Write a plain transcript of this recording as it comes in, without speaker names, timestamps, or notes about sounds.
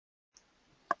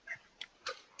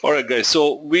All right, guys.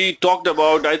 So we talked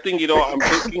about, I think, I'm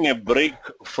taking a break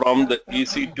from the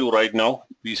EC2 right now.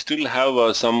 We still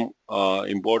have some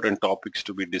important topics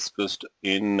to be discussed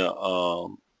in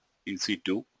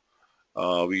EC2.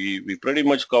 We pretty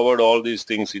much covered all these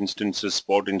things: instances,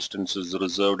 spot instances,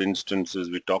 reserved instances.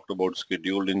 We talked about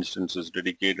scheduled instances,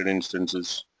 dedicated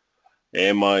instances,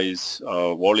 AMIs,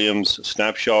 volumes,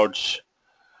 snapshots.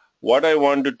 What I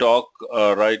want to talk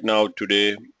right now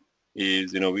today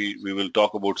is, we will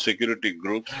talk about security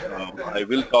groups. I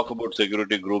will talk about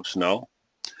security groups now,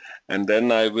 and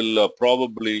then I will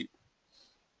probably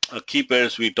key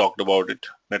pairs we talked about it,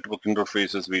 network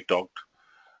interfaces we talked.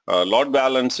 Load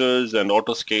balancers and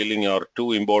auto scaling are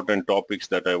two important topics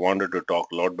that I wanted to talk,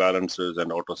 load balancers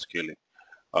and auto scaling.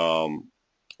 Um,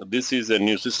 this is a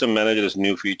new system manager's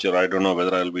new feature. I don't know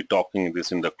whether I'll be talking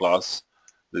this in the class.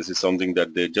 This is something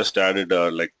that they just added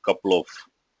like a couple of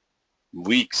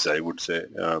weeks, I would say,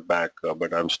 back,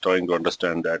 but I'm trying to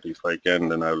understand that. If I can,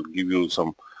 then I'll give you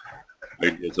some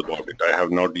ideas about it. I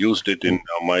have not used it in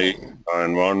my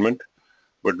environment,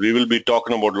 but we will be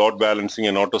talking about load balancing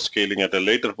and auto scaling at a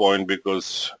later point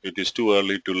because it is too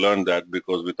early to learn that,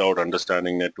 because without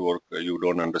understanding network, you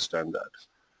don't understand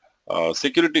that.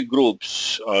 Security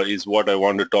groups is what I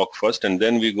want to talk first, and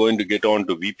then we're going to get on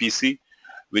to VPC,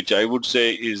 which I would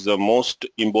say is the most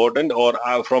important, or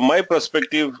from my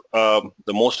perspective,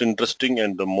 the most interesting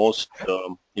and the most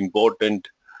important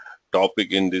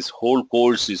topic in this whole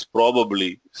course is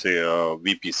probably, say,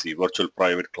 VPC, virtual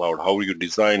private cloud. How do you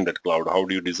design that cloud? How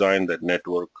do you design that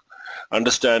network?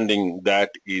 Understanding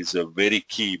that is very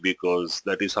key, because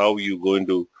that is how you're going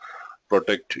to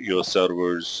protect your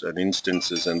servers and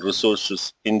instances and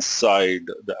resources inside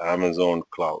the Amazon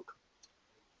cloud.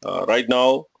 Right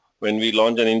now, when we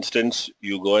launch an instance,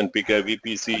 you go and pick a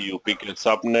VPC, you pick a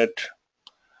subnet,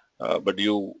 but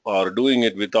you are doing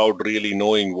it without really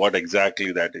knowing what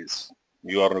exactly that is.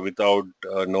 You are without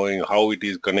knowing how it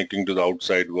is connecting to the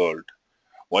outside world.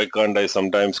 Why can't I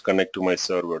sometimes connect to my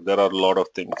server? There are a lot of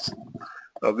things.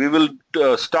 We will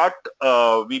start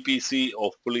VPC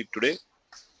hopefully today,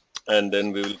 and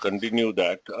then we will continue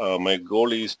that. My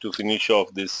goal is to finish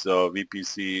off this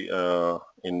VPC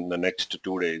in the next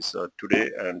 2 days,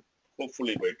 today, and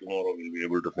hopefully by tomorrow we'll be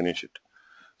able to finish it.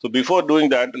 So before doing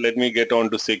that, let me get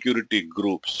on to security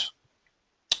groups.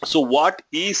 So what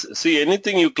is, see,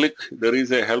 anything you click, there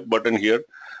is a help button here.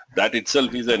 That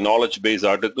itself is a knowledge base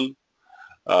article.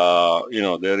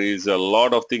 There is a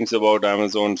lot of things about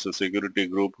Amazon's security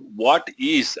group. What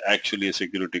is actually a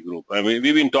security group? I mean,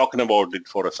 we've been talking about it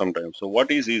for some time. So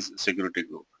what is security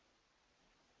group?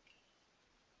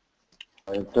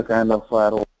 It's a kind of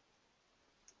firewall.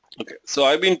 Okay, so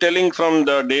I've been telling from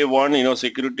the day one,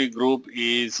 security group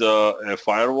is a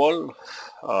firewall,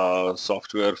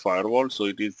 software firewall. So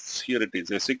it is, here it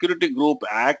is. A security group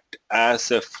act as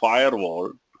a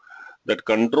firewall that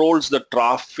controls the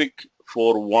traffic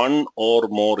for one or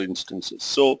more instances.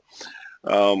 So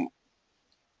um,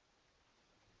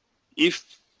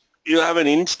 if you have an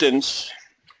instance,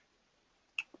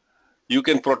 you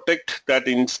can protect that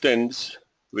instance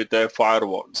with a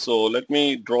firewall. So let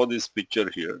me draw this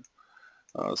picture here.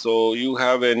 So you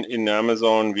have in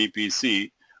Amazon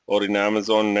VPC or in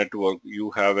Amazon network, you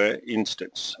have an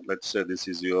instance. Let's say this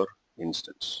is your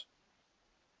instance.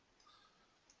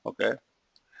 Okay.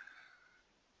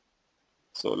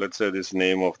 So let's say this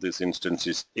name of this instance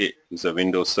is A, is a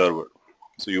Windows server.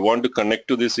 So you want to connect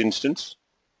to this instance,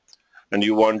 and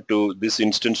you want this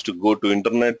instance to go to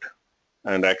internet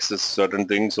and access certain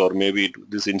things, or maybe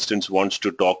this instance wants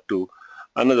to talk to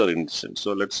another instance.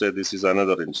 So let's say this is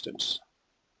another instance.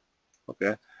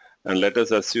 Okay, and let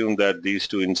us assume that these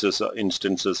two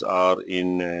instances are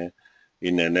in a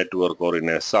network or in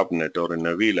a subnet or in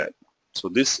a VLAN. So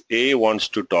this A wants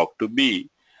to talk to B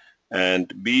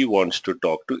and B wants to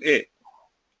talk to A.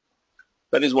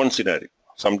 That is one scenario.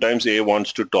 Sometimes A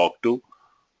wants to talk to,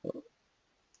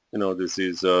 this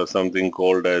is something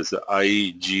called as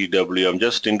IGW. I'm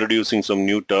just introducing some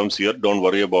new terms here. Don't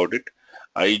worry about it.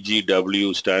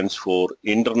 IGW stands for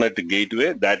Internet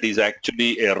Gateway. That is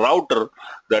actually a router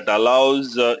that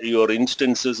allows your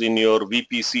instances in your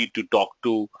VPC to talk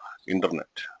to Internet.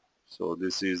 So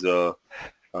this is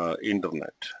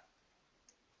Internet.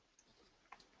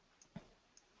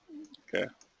 Okay.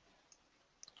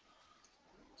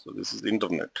 So this is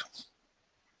Internet.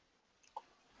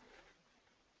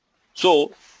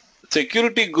 So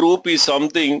security group is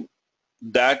something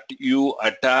that you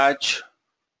attach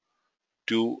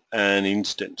to an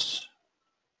instance.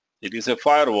 It is a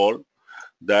firewall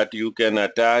that you can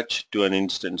attach to an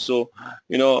instance. So,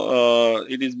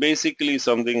 it is basically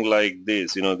something like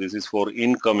this. This is for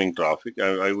incoming traffic.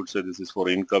 I would say this is for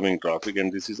incoming traffic,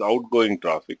 and this is outgoing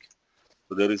traffic.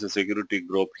 So there is a security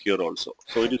group here also.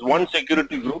 So it is one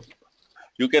security group.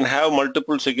 You can have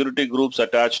multiple security groups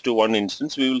attached to one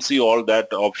instance. We will see all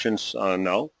that options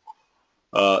now.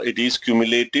 It is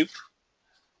cumulative.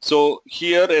 So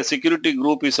here a security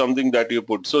group is something that you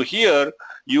put. So here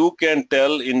you can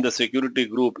tell in the security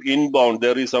group inbound,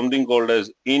 there is something called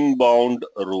as inbound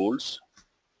rules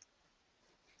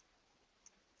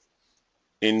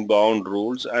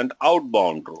and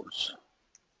outbound rules.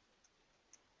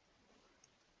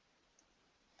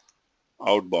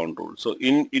 Outbound rules. So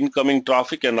in incoming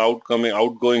traffic and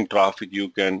outgoing traffic you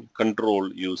can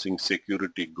control using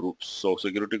security groups. So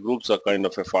security groups are kind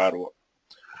of a firewall.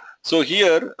 So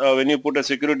here, when you put a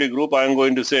security group, I am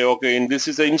going to say, okay, and this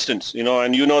is an instance,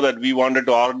 and you know that we wanted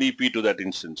to RDP to that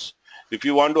instance. If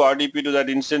you want to RDP to that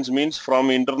instance means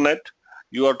from internet,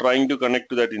 you are trying to connect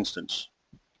to that instance.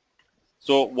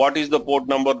 So what is the port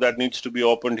number that needs to be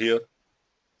opened here?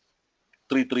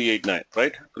 3389,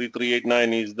 right?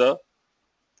 3389 is the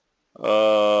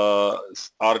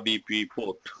RDP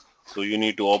port. So you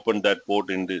need to open that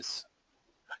port in this.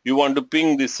 You want to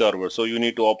ping this server, so you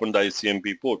need to open the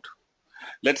ICMP port.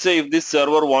 Let's say if this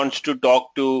server wants to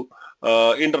talk to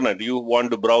internet, you want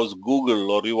to browse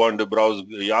Google, or you want to browse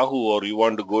Yahoo, or you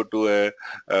want to go to a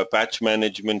patch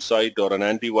management site or an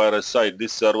antivirus site,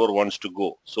 this server wants to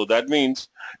go. So that means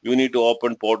you need to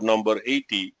open port number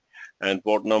 80 and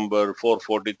port number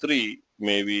 443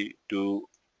 maybe to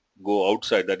go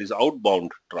outside, that is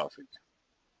outbound traffic.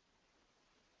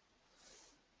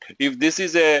 If this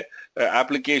is a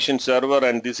application server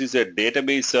and this is a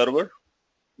database server,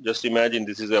 just imagine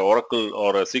this is an Oracle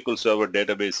or a SQL Server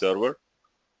database server,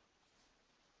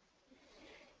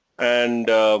 and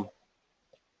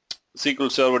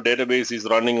SQL Server database is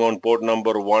running on port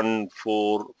number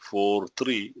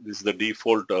 1443. This is the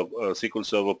default SQL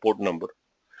Server port number.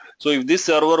 So if this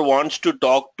server wants to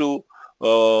talk to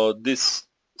this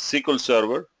SQL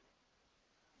Server,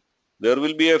 there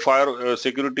will be a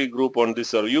security group on this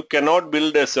server. You cannot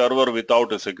build a server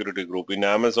without a security group. In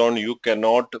Amazon, you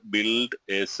cannot build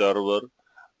a server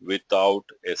without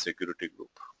a security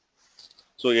group.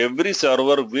 So every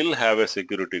server will have a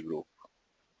security group.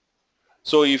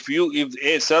 So if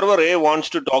a server A wants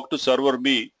to talk to server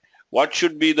B, what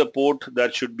should be the port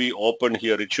that should be open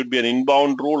here? It should be an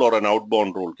inbound rule or an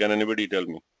outbound rule. Can anybody tell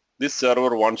me? This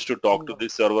server wants to talk to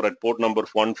this server at port number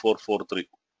 1443.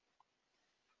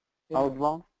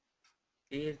 Outbound?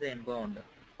 A is the inbound.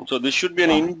 So this should be an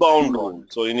inbound rule.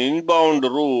 So in inbound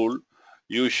rule,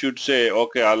 you should say,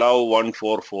 okay, allow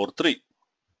 1443.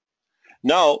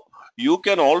 Now, you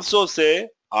can also say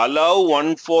allow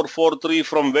 1443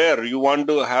 from where? You want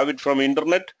to have it from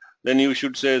internet? Then you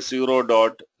should say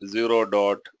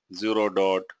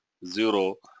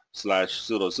 0.0.0.0/0.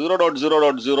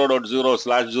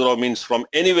 0.0.0.0/0 means from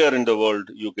anywhere in the world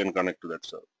you can connect to that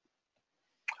server.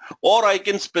 Or I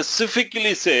can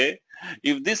specifically say,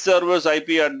 if this server's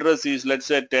IP address is, let's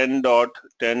say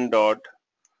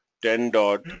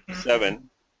 10.10.10.7,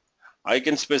 I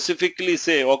can specifically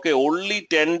say, okay, only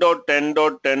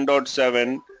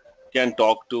 10.10.10.7 can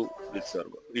talk to this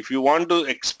server. If you want to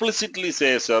explicitly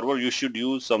say a server, you should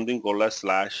use something called as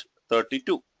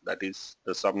 /32. That is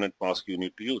the subnet mask you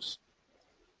need to use.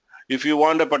 If you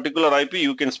want a particular IP,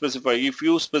 you can specify. If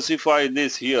you specify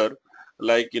this here,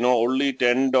 like, only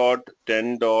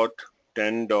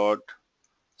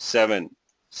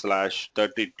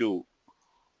 10.10.10.7/32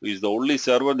 is the only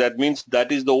server, that means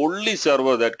that is the only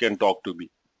server that can talk to me.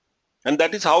 And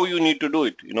that is how you need to do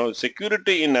it.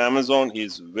 Security in Amazon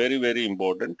is very, very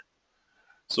important.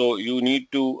 So you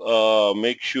need to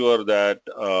make sure that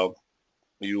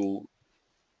you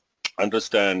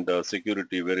understand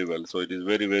security very well. So it is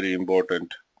very, very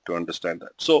important to understand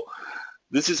that. So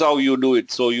this is how you do it.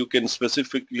 So you can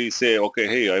specifically say, okay,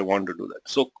 hey, I want to do that.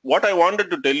 So what I wanted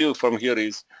to tell you from here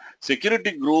is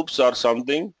security groups are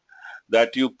something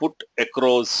that you put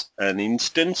across an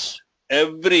instance.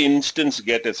 Every instance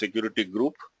get a security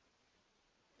group,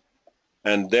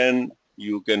 and then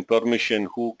you can permission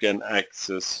who can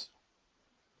access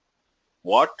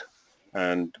what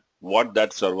and what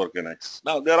that server can access.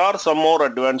 Now there are some more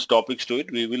advanced topics to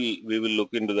it. We will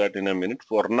look into that in a minute.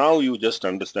 For now, you just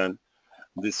understand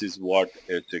this is what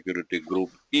a security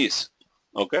group is.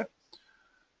 Okay.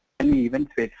 Can we even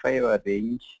specify a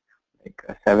range like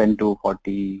 7 to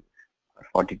 40 or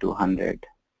 40 to 100?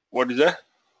 What is that?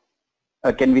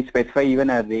 Can we specify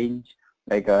even a range,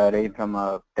 like a range from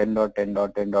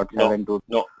 10.10.10.7 to?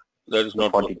 No. That is So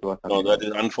not 42 or no, something. that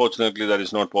is unfortunately that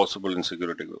is not possible in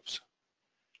security groups.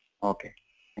 Okay.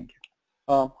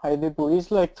 Hi Deepu, is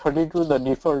like 32 the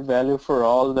default value for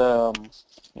all the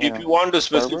If you want to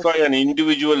servers? specify an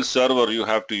individual server, you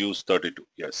have to use 32.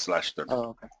 Yes, /32.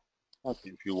 Oh, okay.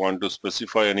 If you want to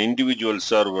specify an individual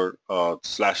server,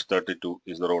 /32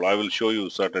 is the role. I will show you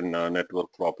certain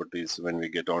network properties when we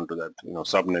get onto that.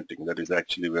 Subnetting. That is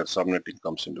actually where subnetting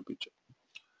comes into picture.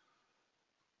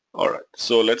 All right.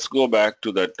 So let's go back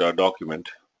to that document.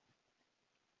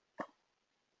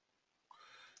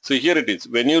 So here it is.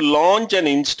 When you launch an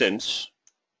instance,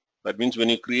 that means when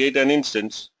you create an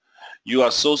instance, you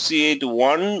associate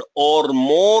one or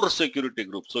more security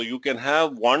groups. So you can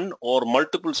have one or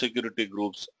multiple security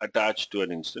groups attached to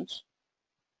an instance.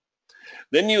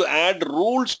 Then you add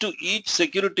rules to each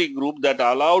security group that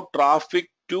allow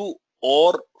traffic to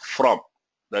or from.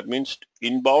 That means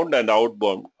inbound and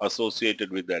outbound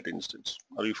associated with that instance.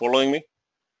 Are you following me?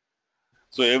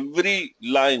 So every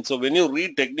line, so when you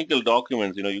read technical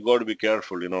documents, you got to be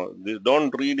careful,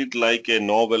 don't read it like a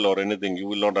novel or anything. You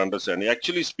will not understand.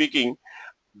 Actually speaking,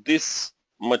 this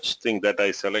much thing that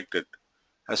I selected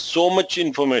has so much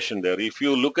information there. If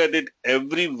you look at it,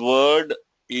 every word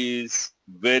is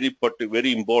very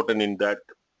important in that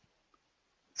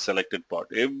selected part.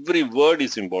 Every word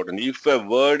is important. If a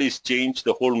word is changed,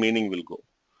 the whole meaning will go.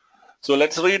 So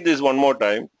let's read this one more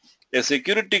time. A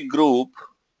security group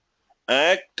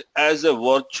act as a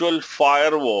virtual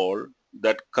firewall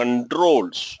that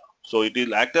controls. So it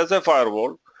will act as a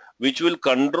firewall which will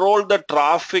control the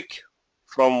traffic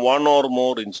from one or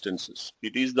more instances.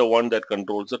 It is the one that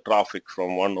controls the traffic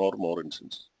from one or more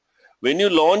instances. When you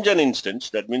launch an instance,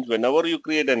 that means whenever you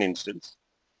create an instance,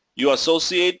 you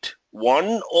associate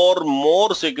one or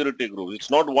more security groups. It's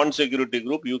not one security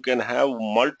group. You can have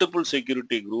multiple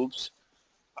security groups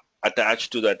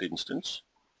attached to that instance.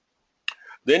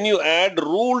 Then you add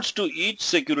rules to each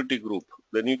security group.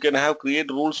 Then you can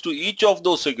create rules to each of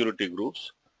those security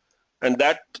groups. And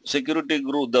that security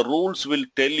group, the rules will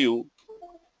tell you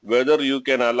whether you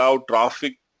can allow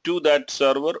traffic to that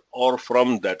server or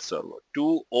from that server,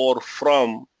 to or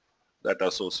from that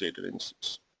associated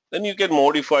instance. Then you can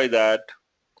modify that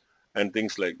and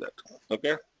things like that.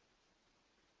 Okay.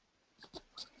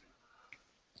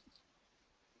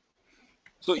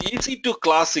 So EC2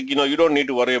 Classic, you don't need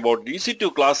to worry about.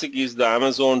 EC2 Classic is the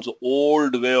Amazon's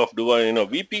old way of doing,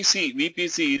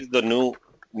 VPC is the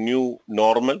new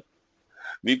normal.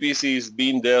 VPC has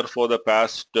been there for the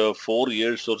past 4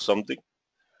 years or something.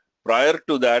 Prior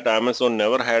to that, Amazon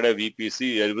never had a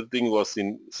VPC. Everything was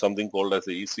in something called as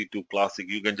a EC2 Classic.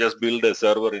 You can just build a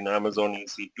server in Amazon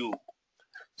EC2.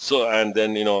 So, and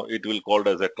then, it will called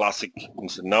as a classic.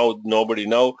 Now,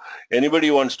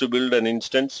 anybody wants to build an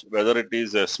instance, whether it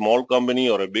is a small company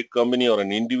or a big company or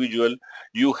an individual,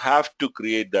 you have to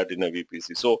create that in a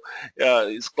VPC. So,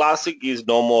 classic is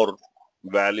no more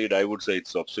valid. I would say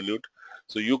it's obsolete.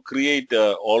 So, you create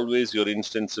always your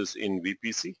instances in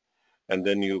VPC and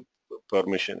then you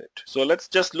permission it. So, let's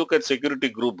just look at security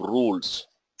group rules,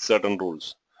 certain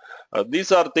rules.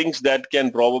 These are things that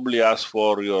can probably ask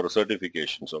for your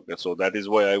certifications. Okay, so that is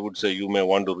why I would say you may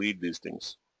want to read these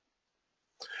things.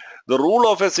 The rule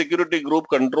of a security group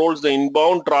controls the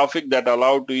inbound traffic that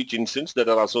allowed to each instance that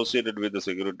are associated with the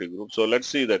security group. So let's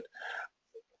see that.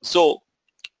 So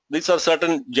these are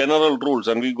certain general rules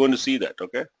and we're going to see that.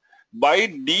 Okay,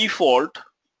 by default,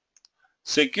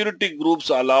 security groups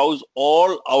allows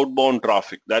all outbound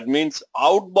traffic. That means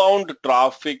outbound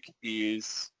traffic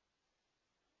is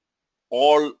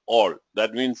all.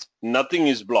 That means nothing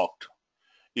is blocked.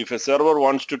 If a server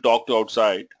wants to talk to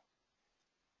outside,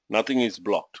 nothing is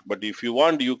blocked. But if you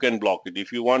want, you can block it.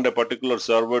 If you want a particular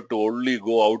server to only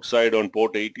go outside on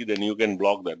port 80, then you can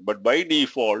block that. But by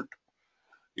default,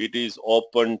 it is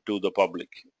open to the public.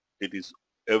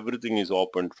 Everything is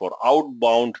open for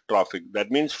outbound traffic.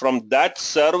 That means from that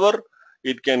server,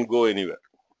 it can go anywhere.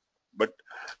 But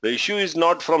the issue is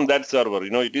not from that server.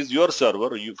 It is your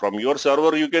server. From your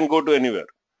server, you can go to anywhere.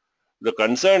 The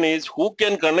concern is who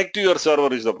can connect to your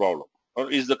server is the problem,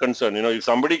 or is the concern. If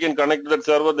somebody can connect to that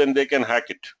server, then they can hack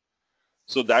it.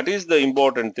 So that is the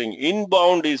important thing.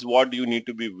 Inbound is what you need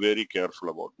to be very careful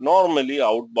about. Normally,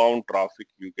 outbound traffic,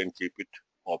 you can keep it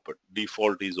open.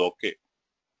 Default is okay.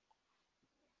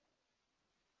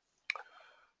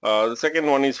 The second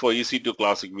one is for EC2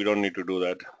 Classic. We don't need to do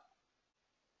that.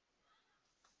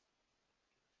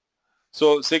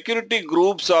 So security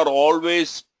groups are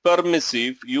always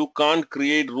permissive. You can't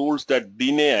create rules that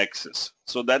deny access.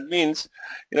 So that means,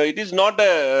 it is not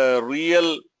a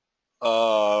real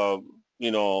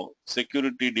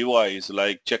security device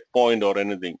like checkpoint or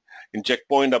anything, in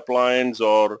checkpoint appliance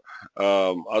or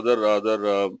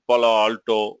other Palo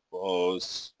Alto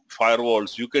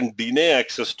firewalls, you can deny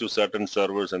access to certain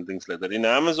servers and things like that. In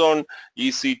Amazon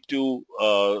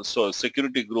EC2 so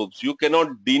security groups, you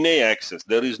cannot deny access.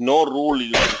 There is no rule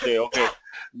you can say, okay,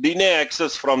 deny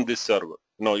access from this server.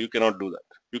 No, you cannot do that.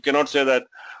 You cannot say that,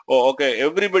 oh, okay,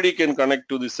 everybody can connect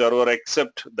to the server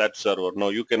except that server. No,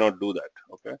 you cannot do that.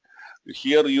 Okay.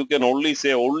 Here you can only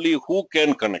say only who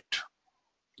can connect.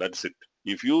 That's it.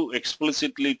 If you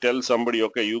explicitly tell somebody,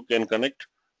 okay, you can connect,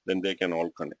 then they can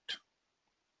all connect.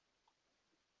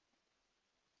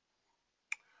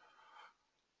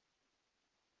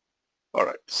 All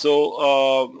right.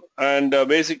 So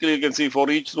basically, you can see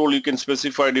for each rule, you can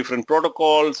specify different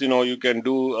protocols. You can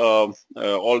do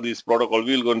all these protocols.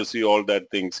 We're going to see all that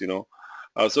things.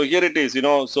 So here it is.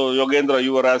 So Yogendra,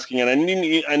 you were asking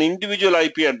an individual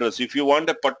IP address. If you want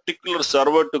a particular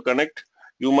server to connect,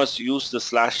 you must use the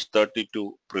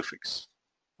 /32 prefix.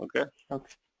 Okay.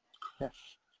 Okay. Yeah.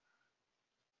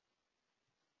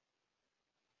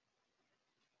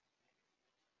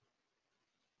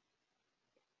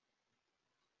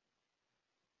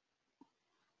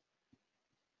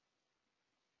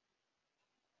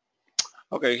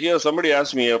 Okay, here somebody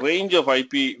asked me a range of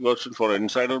IP version for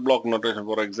insider block notation,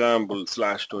 for example,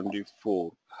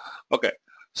 /24. Okay,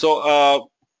 so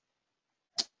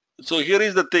so here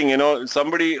is the thing,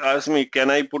 somebody asked me, can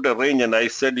I put a range? And I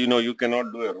said, you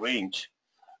cannot do a range.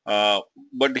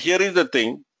 But here is the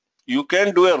thing, you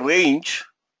can do a range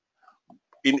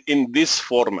in this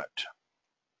format.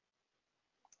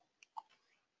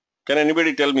 Can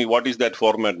anybody tell me what is that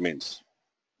format means?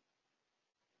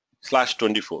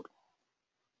 /24.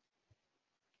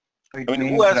 So it I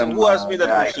mean, means who asked me that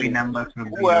the question? IP numbers will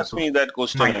Who be asked me that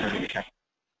question? myself.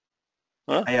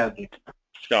 Huh? I have it.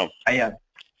 Shyam. I have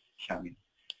Shamil.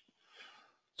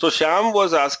 So Shyam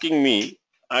was asking me,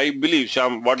 I believe,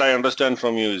 Shyam, what I understand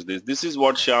from you is this. This is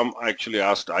what Shyam actually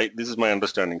asked. This is my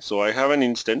understanding. So I have an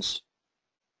instance.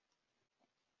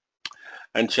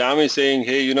 And Shyam is saying,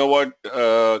 hey, you know what?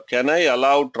 Can I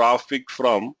allow traffic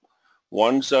from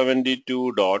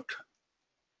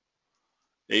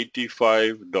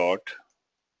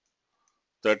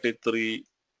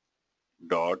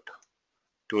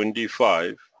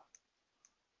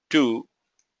to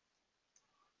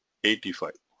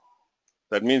 85?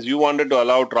 That means you wanted to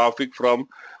allow traffic from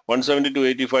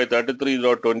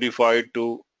 172.85.33.25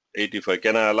 to 85.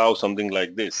 Can I allow something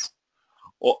like this?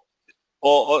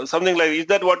 Or something like, is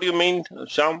that what you mean,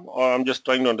 Sham? Or I'm just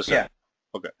trying to understand.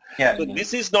 Yeah. Okay. Yeah. So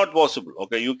this is not possible.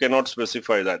 Okay. You cannot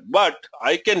specify that. But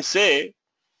I can say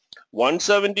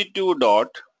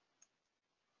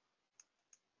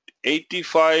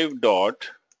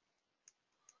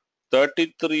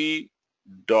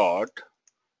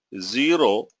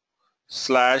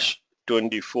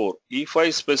If I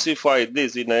specify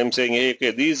this, and I'm saying, hey,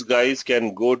 okay, these guys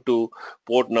can go to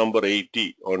port number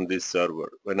 80 on this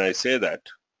server. When I say that,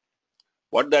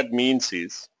 what that means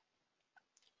is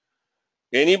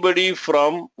anybody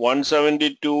from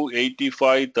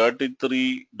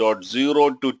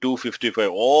 172.85.33.0 to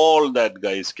 255, all that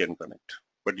guys can connect.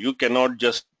 But you cannot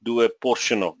just do a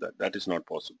portion of that. That is not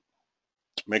possible.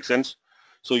 Make sense?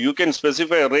 So you can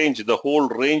specify a range, the whole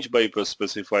range by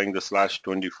specifying the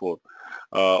 /24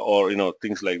 or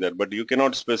things like that. But you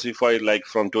cannot specify like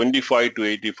from 25 to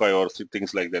 85 or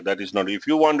things like that. That is not. If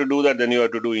you want to do that, then you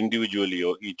have to do individually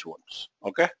or each ones.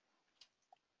 Okay?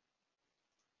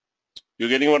 You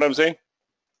getting what I'm saying?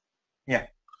 Yeah.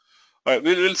 All right,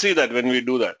 we'll see that when we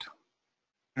do that.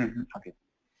 Okay.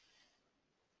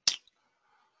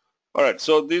 All right,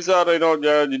 so these are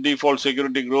the default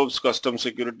security groups, custom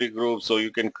security groups. So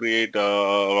you can create a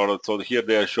lot of. So here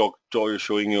they are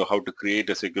showing you how to create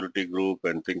a security group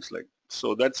and things like that.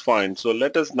 So that's fine. So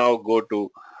let us now go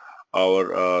to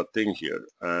our thing here,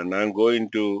 and I'm going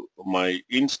to my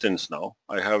instance now.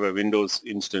 I have a Windows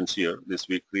instance here. This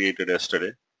we created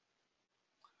yesterday.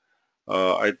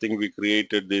 I think we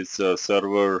created this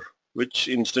server. Which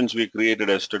instance we created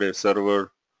yesterday?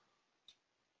 Server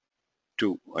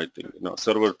 2, I think. No,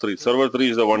 server 3. Server 3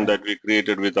 is the one that we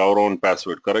created with our own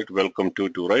password, correct? Welcome to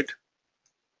 2, right?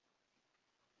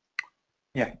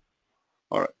 Yeah.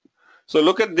 All right. So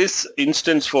look at this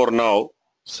instance for now,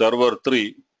 server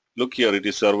 3. Look here, it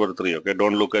is server 3, okay?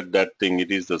 Don't look at that thing.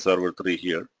 It is the server 3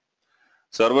 here.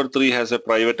 Server 3 has a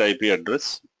private IP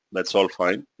address. That's all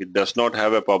fine. It does not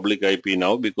have a public IP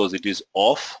now because it is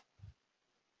off.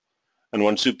 And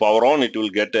once you power on, it will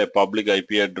get a public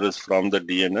IP address from the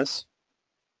DNS.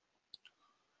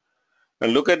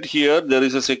 And look at here, there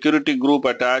is a security group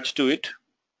attached to it.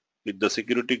 The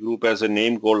security group has a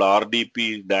name called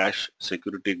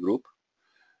RDP-security group.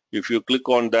 If you click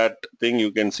on that thing,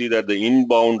 you can see that the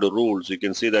inbound rules, you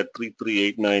can see that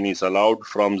 3389 is allowed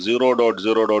from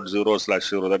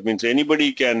 0.0.0/0. That means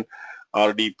anybody can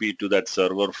RDP to that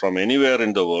server from anywhere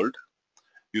in the world.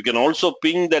 You can also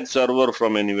ping that server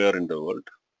from anywhere in the world.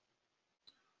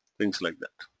 Things like that.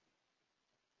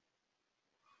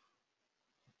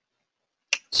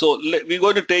 So we're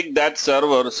going to take that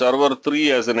server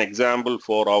 3 as an example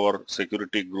for our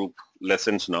security group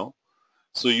lessons now.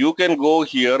 So you can go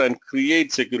here and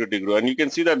create security group, and you can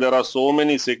see that there are so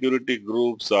many security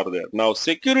groups are there. Now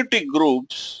security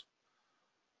groups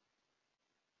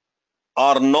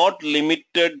are not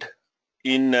limited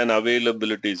in an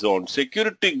availability zone.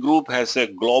 Security group has a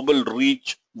global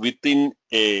reach within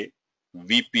a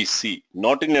VPC,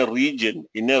 not in a region.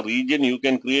 In a region you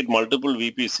can create multiple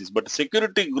VPCs, but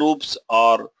security groups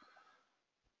are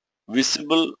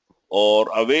visible or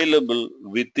available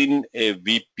within a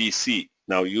VPC.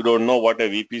 Now you don't know what a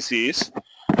VPC is,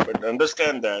 but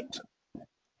understand that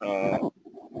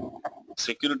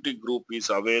security group is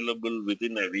available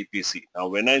within a VPC. Now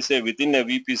when I say within a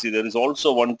VPC, there is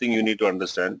also one thing you need to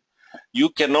understand. You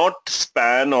cannot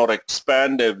span or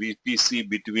expand a VPC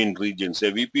between regions.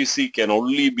 A VPC can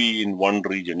only be in one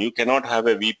region. You cannot have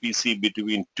a VPC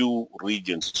between two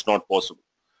regions. It's not possible.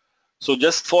 So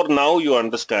just for now you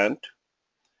understand,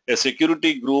 a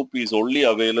security group is only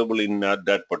available in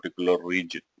that particular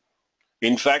region.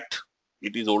 In fact,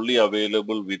 it is only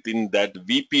available within that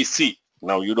VPC.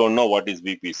 Now you don't know what is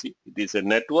VPC. It is a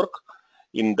network.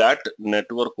 In that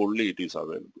network only it is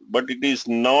available. But it is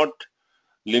not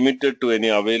limited to any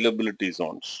availability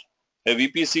zones. A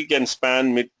VPC can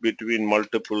span between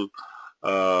multiple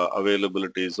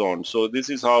availability zones. So this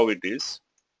is how it is.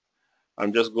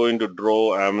 I'm just going to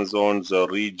draw Amazon's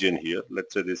region here.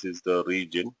 Let's say this is the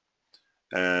region,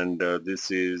 and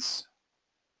this is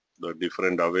the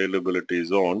different availability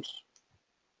zones.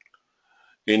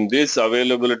 In this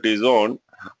availability zone,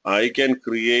 I can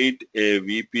create a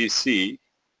VPC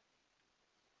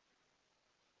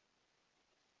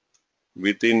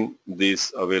within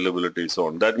this availability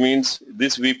zone. That means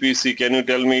this VPC, can you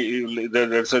tell me,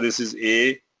 let's say this is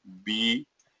A, B,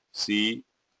 C,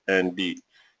 and D.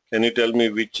 Can you tell me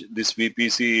which this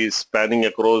VPC is spanning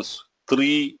across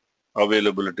 3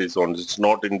 availability zones? It's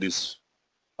not in this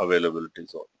availability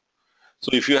zone.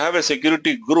 So if you have a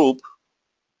security group,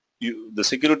 the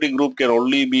security group can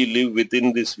only be live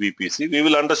within this VPC. We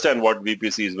will understand what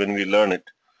VPC is when we learn it.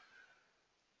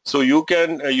 So you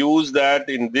can use that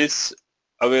in this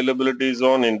availability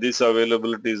zone, in this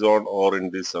availability zone, or in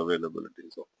this availability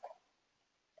zone,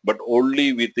 but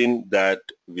only within that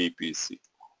VPC.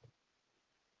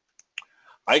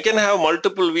 I can have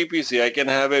multiple VPC. I can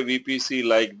have a VPC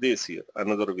like this here,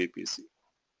 another VPC.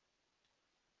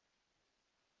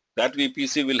 That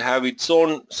VPC will have its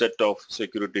own set of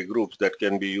security groups that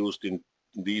can be used in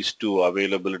these 2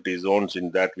 availability zones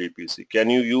in that VPC. Can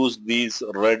you use these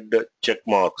red check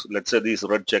marks? Let's say these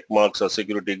red check marks are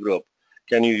security group.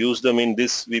 Can you use them in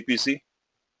this VPC?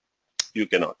 You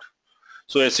cannot.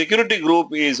 So a security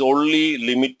group is only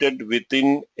limited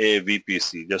within a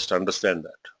VPC. Just understand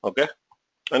that. Okay?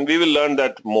 And we will learn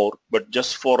that more, but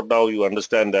just for now you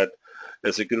understand that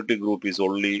a security group is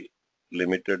only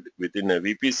limited within a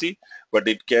VPC, but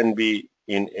it can be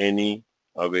in any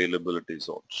availability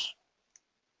zones.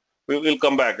 We will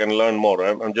come back and learn more.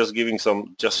 I'm just giving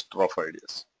some just rough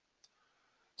ideas.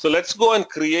 So let's go and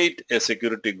create a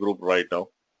security group right now.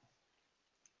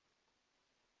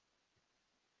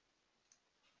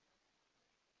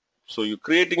 So you're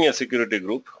creating a security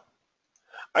group.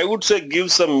 I would say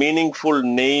give some meaningful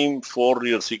name for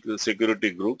your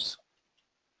security groups.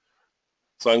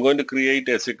 So I'm going to create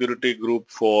a security group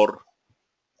for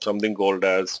something called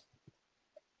as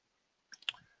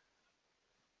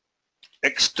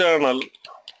external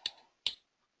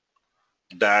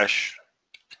dash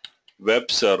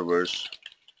web servers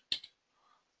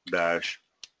dash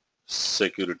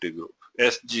security group.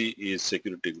 SG is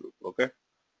security group. Okay.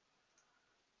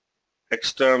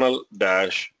 External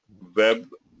dash web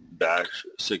dash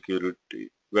security,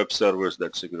 web servers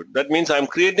dash security. That means I'm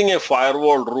creating a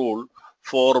firewall rule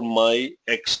for my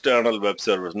external web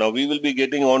servers. Now we will be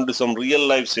getting on to some real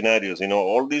life scenarios. You know,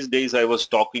 all these days I was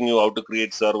talking you how to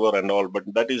create server and all, but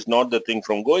that is not the thing.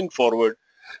 From going forward,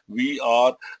 we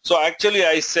are, so actually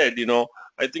I said, you know,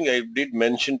 I think I did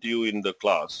mention to you in the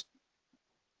class,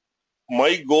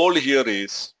 my goal here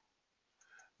is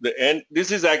the end.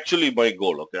 This is actually my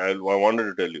goal. Okay, I wanted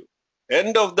to tell you,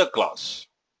 end of the class,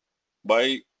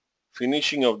 by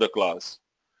finishing of the class,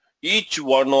 Each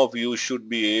one of you should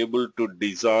be able to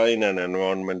design an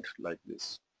environment like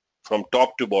this from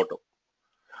top to bottom.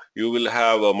 You will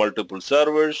have multiple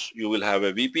servers, you will have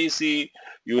a VPC,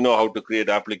 you know how to create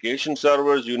application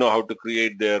servers, you know how to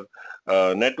create their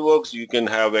networks, you can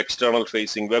have external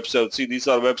facing web servers. See, these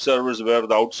are web servers where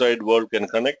the outside world can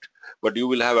connect, but you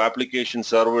will have application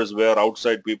servers where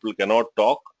outside people cannot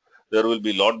talk. There will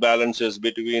be load balancers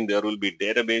between, there will be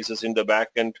databases in the back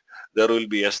end, there will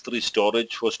be S3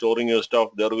 storage for storing your stuff,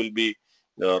 there will be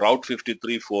Route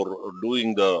 53 for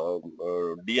doing the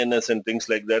DNS and things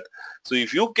like that. So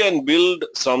if you can build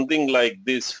something like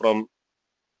this from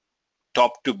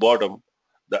top to bottom,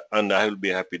 and I will be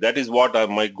happy. That is what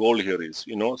my goal here is.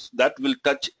 That will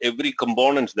touch every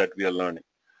components that we are learning.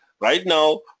 Right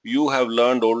now, you have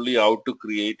learned only how to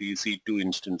create EC2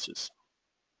 instances.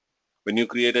 When you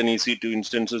create an EC2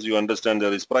 instances, you understand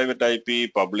there is private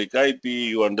IP, public IP,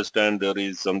 you understand there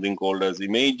is something called as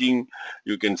imaging,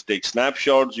 you can take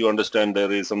snapshots, you understand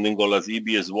there is something called as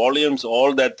EBS volumes,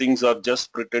 all that things are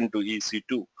just pretend to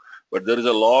EC2. But there is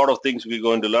a lot of things we're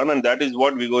going to learn, and that is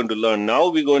what we're going to learn. Now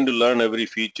we're going to learn every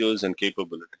features and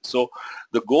capability. So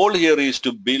the goal here is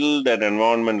to build an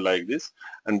environment like this,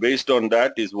 and based on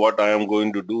that is what I am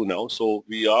going to do now. So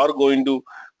we are going to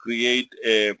create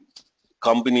a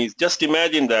companies. Just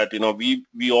imagine that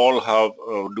we all have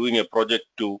doing a project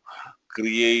to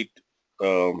create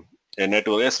a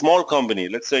network, a small company,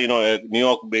 let's say a New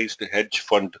York based hedge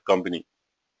fund company.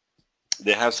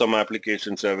 They have some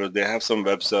application servers, they have some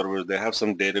web servers, they have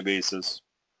some databases.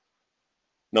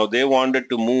 Now they wanted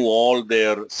to move all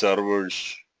their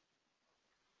servers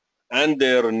and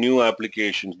their new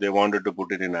applications, they wanted to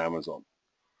put it in Amazon.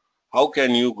 How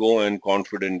can you go and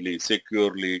confidently,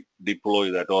 securely deploy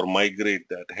that or migrate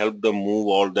that, help them move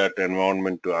all that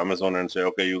environment to Amazon and say,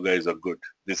 okay, you guys are good.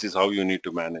 This is how you need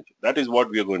to manage it. That is what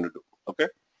we are going to do. Okay.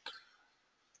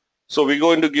 So we're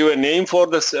going to give a name for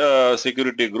this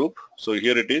security group. So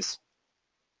here it is.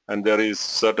 And there is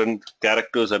certain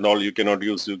characters and all you cannot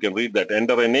use. You can read that.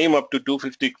 Enter a name up to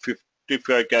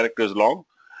 255 characters long.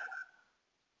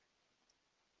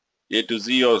 A to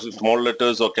Z or small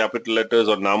letters or capital letters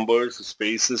or numbers,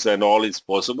 spaces and all is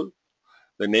possible.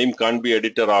 The name can't be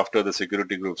edited after the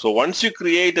security group. So once you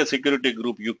create a security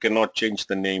group, you cannot change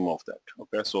the name of that.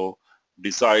 Okay, so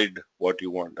decide what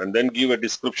you want and then give a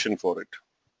description for it.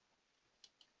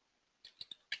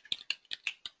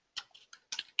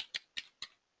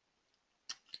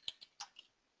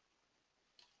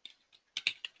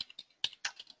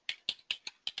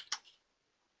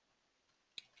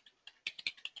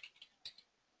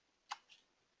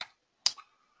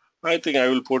 I think I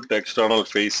will put external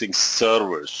facing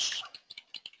servers.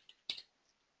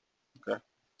 Okay.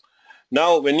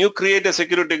 Now, when you create a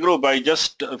security group, I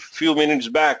just a few minutes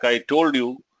back, I told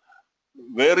you,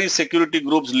 where is security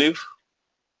groups live?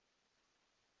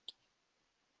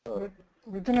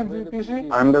 Within a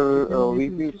VPC? Under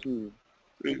VPC.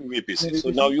 VPC. So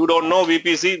now you don't know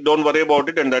VPC, don't worry about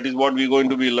it, and that is what we're going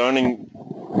to be learning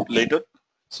later.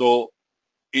 So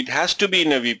it has to be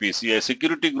in a VPC. A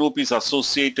security group is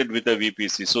associated with a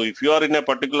VPC. So if you are in a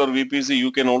particular VPC, you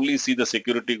can only see the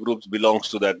security groups belongs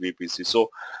to that VPC. So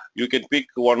you can pick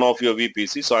one of your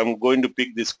VPC. So I'm going to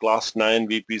pick this class 9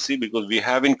 VPC because we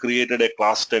haven't created a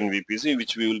class 10 VPC,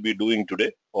 which we will be doing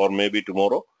today or maybe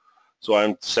tomorrow. So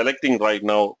I'm selecting right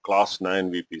now class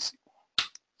 9 VPC.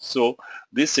 So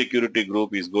this security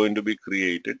group is going to be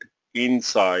created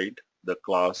inside the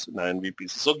class 9 VPC.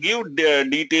 So give the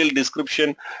detailed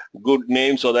description, good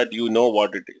name so that you know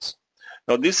what it is.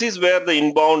 Now this is where the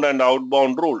inbound and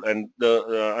outbound rule and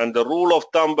the rule of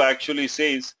thumb actually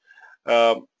says,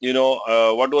 what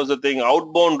was the thing?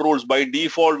 Outbound rules by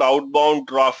default, outbound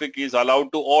traffic is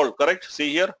allowed to all. Correct?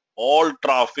 See here, all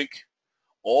traffic,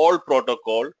 all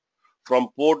protocol from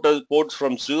ports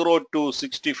from 0 to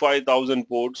 65,000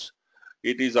 ports.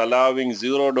 It is allowing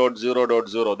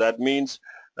 0.0.0. That means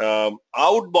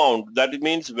outbound, that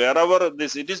means wherever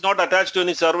this, it is not attached to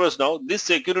any servers now. This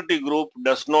security group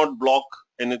does not block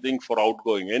anything for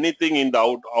outgoing. Anything in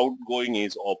the outgoing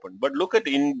is open. But look at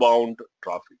inbound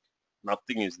traffic.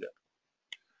 Nothing is there.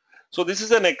 So this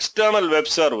is an external web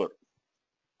server.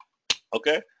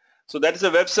 Okay. So that is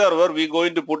a web server. We're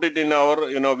going to put it in our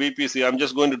VPC. I'm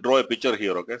just going to draw a picture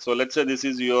here. Okay. So let's say this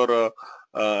is your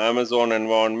Amazon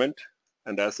environment.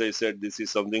 And as I said, this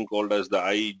is something called as the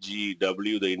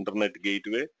IGW, the Internet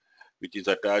Gateway, which is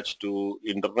attached to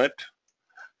Internet.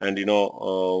 And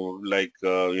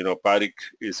Parik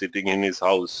is sitting in his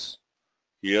house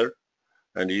here,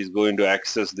 and he's going to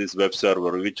access this web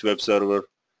server. Which web server?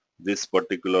 This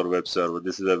particular web server.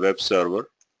 This is a web server.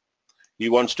 He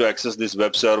wants to access this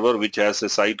web server which has a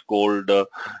site called,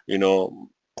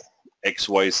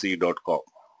 xyz.com.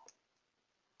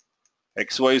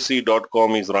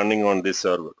 xyz.com is running on this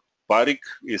server. Parik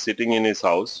is sitting in his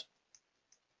house.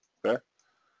 Okay?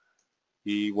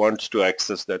 He wants to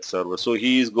access that server. So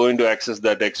he is going to access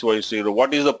that XYZ.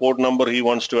 What is the port number he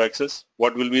wants to access?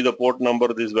 What will be the port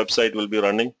number this website will be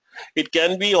running? It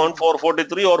can be on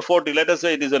 443 or 40. Let us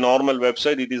say it is a normal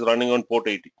website. It is running on port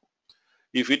 80.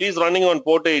 If it is running on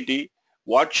port 80,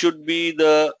 what should be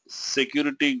the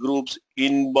security group's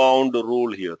inbound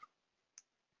rule here?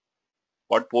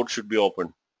 What port should be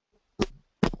open?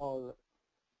 All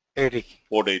 80.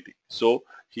 Port 80. So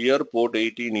here port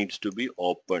 80 needs to be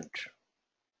opened.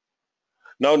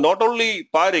 Now, not only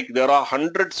Parik, there are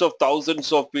hundreds of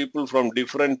thousands of people from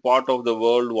different part of the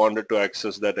world wanted to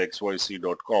access that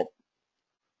xyz.com.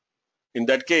 In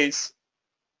that case,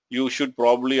 you should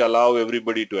probably allow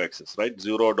everybody to access, right?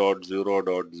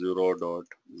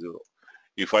 0.0.0.0.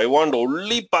 If I want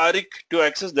only Parik to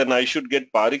access, then I should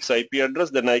get Parik's IP address.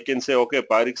 Then I can say, okay,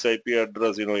 Parik's IP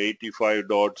address,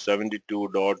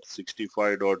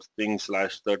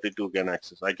 85.72.65.thing/32 can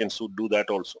access. I can do that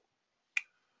also.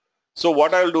 So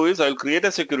what I'll do is I'll create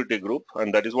a security group,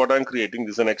 and that is what I'm creating.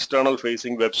 This is an external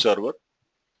facing web server.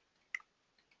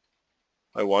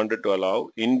 I wanted to allow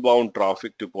inbound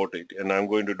traffic to port 80, and I'm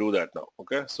going to do that now.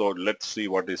 Okay, so let's see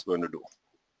what it's going to do.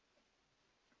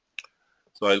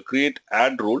 So I'll create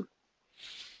add rule,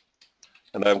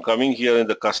 and I'm coming here in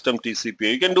the custom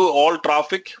TCP. You can do all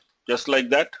traffic just like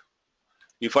that.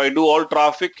 If I do all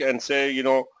traffic and say,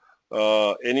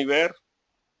 anywhere,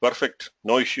 perfect,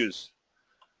 no issues.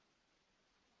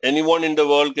 Anyone in the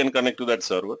world can connect to that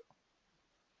server.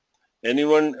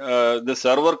 The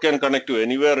server can connect to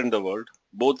anywhere in the world,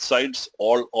 both sides,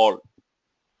 all.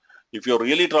 If you're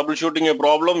really troubleshooting a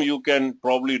problem, you can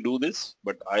probably do this,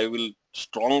 but I will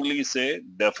strongly say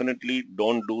definitely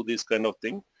don't do this kind of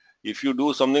thing. If you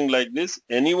do something like this,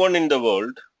 anyone in the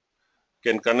world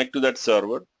can connect to that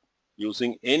server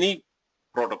using any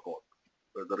protocol,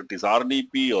 whether it is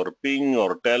RDP or ping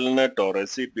or telnet or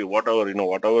SCP,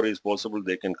 whatever is possible,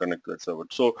 they can connect to that server.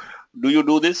 So do you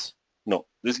do this? No.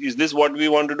 Is this what we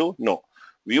want to do? No.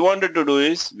 We wanted to do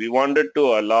is we wanted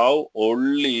to allow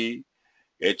only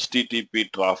HTTP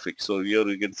traffic. So here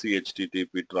you can see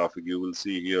HTTP traffic. You will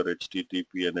see here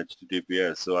HTTP and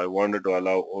HTTPS. So I wanted to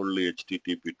allow only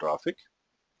HTTP traffic.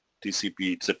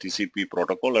 TCP, it's a TCP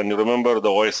protocol, and you remember the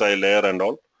OSI layer and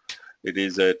all. It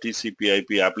is a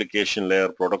TCP/IP application layer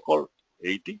protocol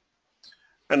 80,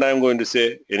 and I'm going to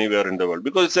say anywhere in the world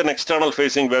because it's an external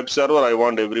facing web server. I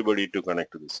want everybody to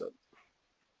connect to this server.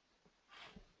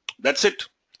 That's it.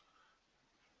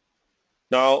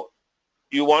 Now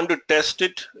you want to test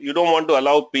it. You don't want to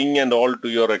allow ping and all to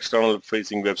your external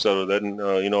facing web server. Then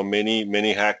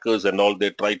many hackers and all,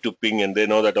 they try to ping and they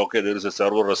know that okay, there is a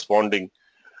server responding.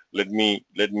 Let me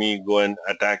go and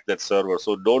attack that server.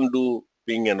 So don't do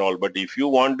ping and all, but if you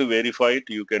want to verify it,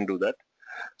 you can do that.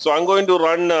 So I'm going to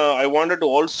run, I wanted to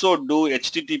also do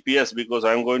HTTPS because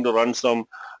I'm going to run some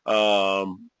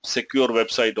secure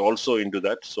website also into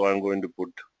that. So I'm going to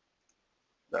put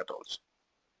that also.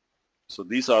 So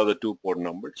these are the two port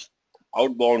numbers.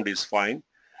 Outbound is fine.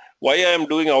 Why I am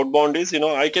doing outbound is,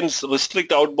 I can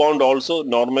restrict outbound also.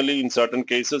 Normally in certain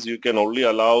cases, you can only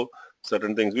allow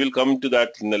certain things. We'll come to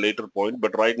that in a later point,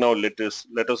 but right now let us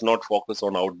not focus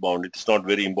on outbound. It's not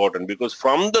very important because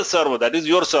from the server, that is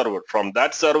your server, from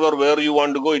that server where you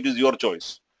want to go, it is your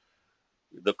choice.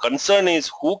 The concern is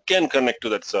who can connect to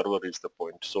that server is the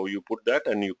point. So you put that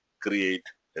and you create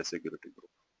a security group.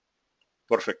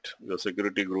 Perfect. Your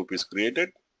security group is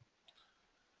created.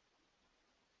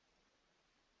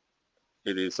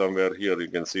 It is somewhere here. You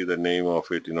can see the name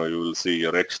of it. You will see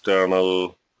your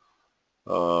external.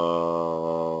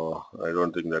 I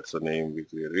don't think that's the name we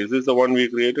created. Is this the one we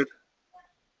created?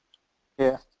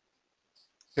 Yeah.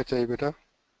 It's a beta.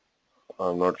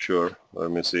 I'm not sure. Let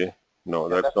me see. No,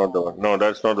 that's not the one. No,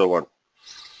 that's not the one.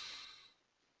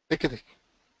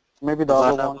 Maybe the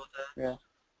other one. Yeah.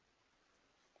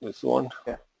 This one?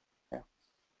 Yeah.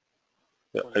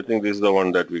 Yeah, I think this is the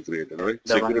one that we created, right?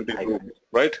 The Security group,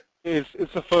 right?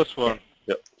 It's the first one.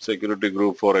 Yeah, security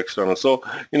group for external. So,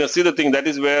 see the thing, that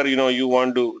is where, you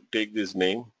want to take this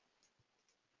name.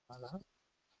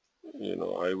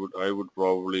 I would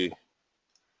probably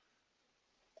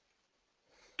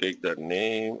take that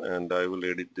name and I will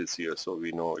edit this here so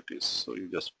we know it is. So you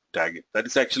just tag it. That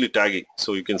is actually tagging.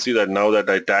 So you can see that now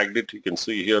that I tagged it, you can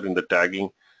see here in the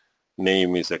tagging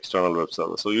name is external web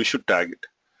server. So you should tag it.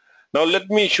 Now let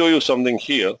me show you something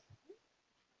here.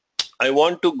 I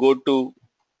want to go to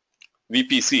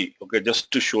VPC. Okay,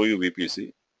 just to show you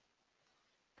VPC.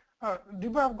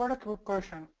 Deepa, I've got a quick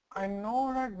question. I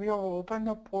know that we have opened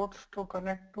the ports to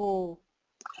connect to,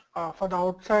 for the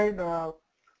outside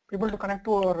people to connect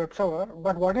to our web server,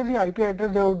 but what is the IP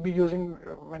address they would be using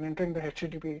when entering the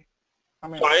HTTP?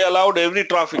 So I allowed every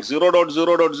traffic.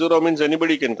 0.0.0 means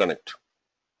anybody can connect.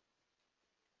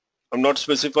 I'm not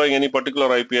specifying any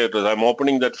particular IP address. I'm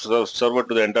opening that server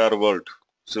to the entire world.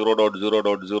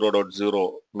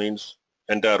 0.0.0.0 means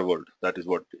entire world. That is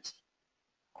what it is.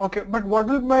 Okay, but what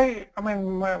will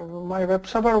my web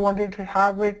server wanted to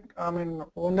have it,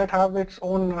 won't that have its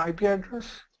own IP address?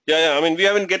 Yeah, I mean, we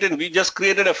haven't get in. We just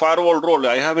created a firewall rule.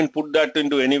 I haven't put that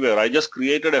into anywhere. I just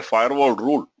created a firewall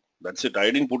rule. That's it. I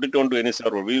didn't put it onto any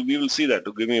server. We will see that.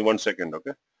 Give me 1 second,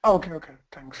 okay? Okay,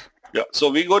 thanks. Yeah,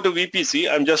 so we go to VPC.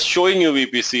 I'm just showing you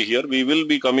VPC here. We will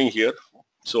be coming here.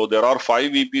 So there are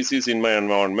 5 VPCs in my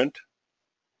environment.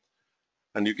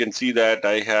 And you can see that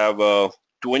I have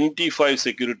 25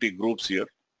 security groups here.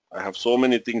 I have so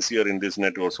many things here in this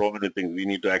network, so many things. We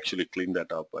need to actually clean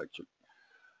that up actually.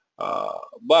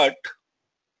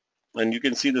 And you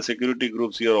can see the security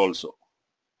groups here also.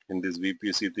 In this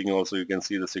VPC thing also you can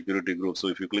see the security groups. So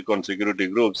if you click on security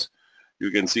groups, you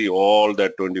can see all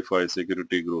that 25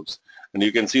 security groups. And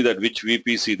you can see that which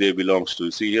VPC they belongs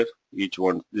to. See here, each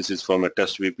one. This is from a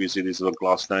test VPC, this is from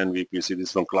class 9 VPC, this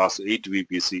is from class 8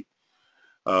 VPC.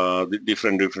 The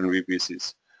different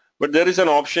VPCs. But there is an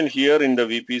option here in the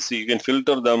VPC. You can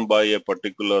filter them by a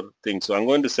particular thing. So I'm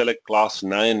going to select class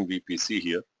 9 VPC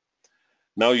here.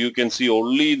 Now you can see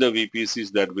only the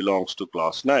VPCs that belongs to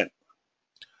class 9.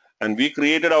 And we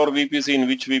created our VPC in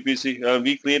which VPC?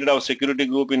 We created our security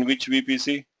group in which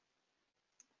VPC?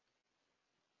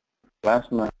 Class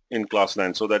 9. In class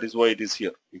 9. So that is why it is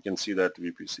here. You can see that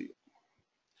VPC.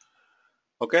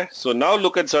 Okay, so now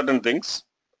look at certain things.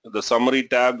 The summary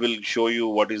tab will show you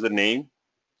what is the name.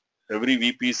 Every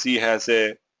VPC has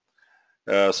a,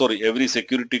 every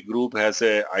security group has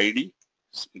a ID.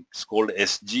 It's called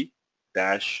SG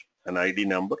dash an ID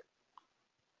number.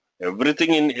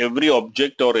 Everything in every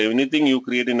object or anything you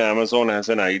create in Amazon has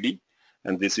an ID,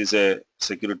 and this is a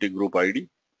security group ID.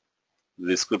 The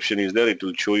description is there. It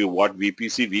will show you what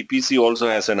VPC. VPC also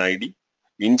has an ID.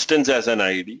 Instance has an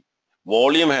ID.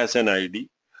 Volume has an ID.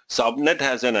 Subnet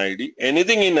has an ID.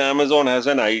 Anything in Amazon has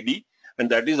an ID, and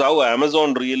that is how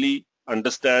Amazon really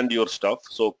understand your stuff.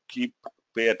 So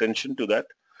pay attention to that.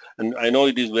 And I know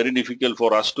it is very difficult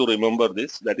for us to remember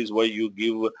this. That is why you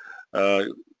give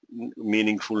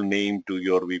meaningful name to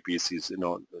your VPCs.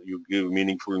 You give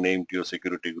meaningful name to your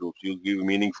security groups. You give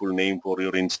meaningful name for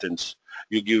your instance.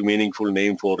 You give meaningful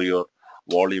name for your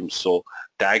volumes. So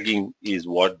tagging is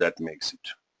what that makes it.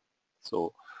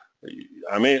 So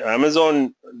I mean,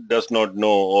 Amazon does not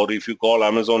know, or if you call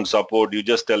Amazon support, you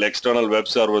just tell external web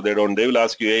server, they will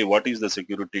ask you, hey, what is the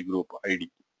security group ID?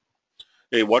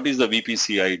 Hey, what is the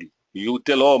VPC ID? You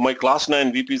tell, oh, my class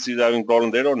 9 VPC is having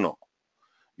problem. They don't know.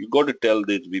 You got to tell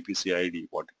the VPC ID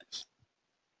what it is.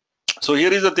 So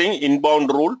here is the thing,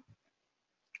 inbound rule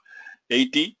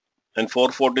 80 and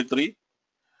 443.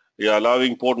 Yeah,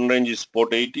 allowing port and range is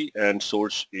port 80 and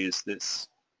source is this.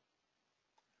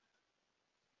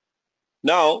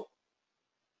 Now,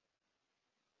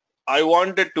 I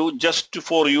wanted to just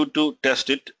for you to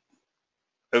test it,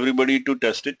 everybody to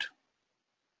test it.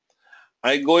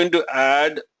 I am going to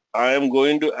add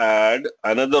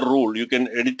another rule. You can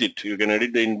edit it. You can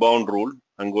edit the inbound rule.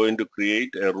 I'm going to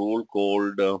create a rule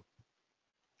called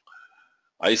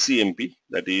ICMP,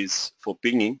 that is for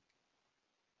pinging.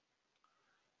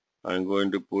 I'm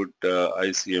going to put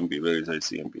ICMP. Where is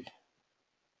ICMP?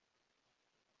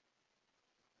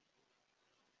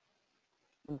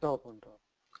 On top.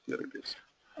 Here it is.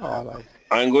 All right.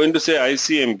 I'm going to say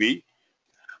ICMP.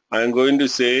 I'm going to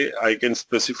say I can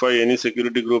specify any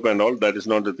security group and all. That is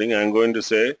not the thing. I'm going to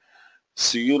say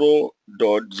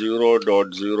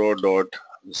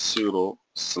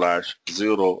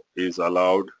 0.0.0.0/0 is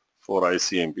allowed for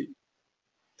ICMP.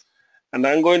 And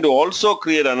I'm going to also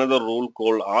create another rule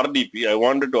called RDP. I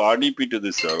wanted to RDP to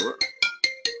this server.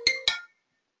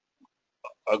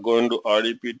 I'm going to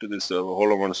RDP to this server.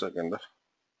 Hold on 1 second.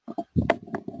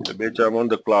 I'm on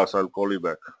the class. I'll call you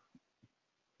back.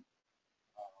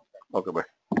 Okay, bye.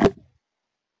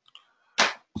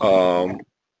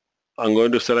 I'm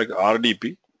going to select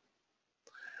RDP.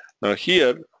 Now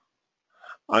here,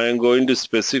 I am going to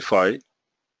specify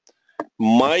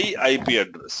my IP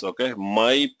address, okay,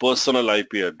 my personal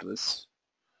IP address.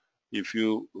 If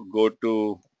you go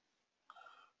to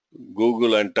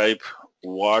Google and type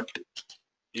what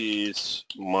is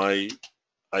my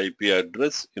IP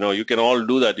address. You know, you can all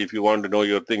do that. If you want to know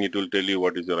your thing, it will tell you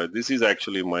what is your. This is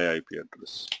actually my IP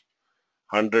address,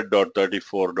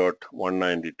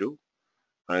 100.34.192.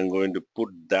 I'm going to put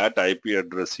that IP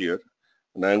address here,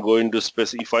 and I'm going to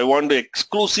specify. If I want to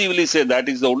exclusively say that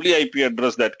is the only IP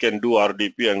address that can do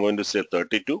RDP, I'm going to say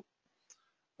 32.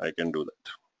 I can do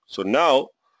that. So now,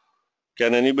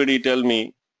 can anybody tell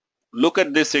me? Look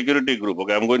at this security group.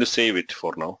 Okay, I'm going to save it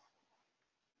for now.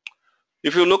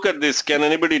 If you look at this, can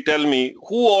anybody tell me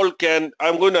who all can?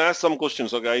 I'm going to ask some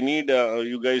questions. Okay, I need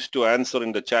you guys to answer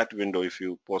in the chat window if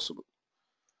you possible.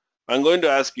 I'm going to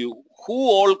ask you who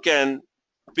all can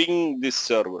ping this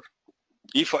server.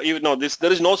 If no,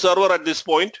 there is no server at this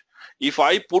point. If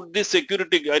I put this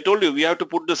security, I told you we have to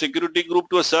put the security group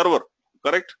to a server,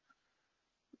 correct?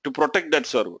 To protect that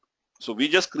server. So we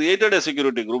just created a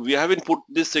security group. We haven't put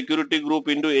this security group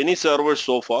into any server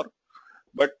so far.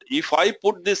 But if I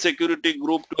put this security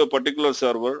group to a particular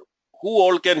server, who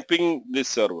all can ping this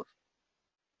server?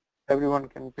 Everyone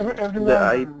can ping.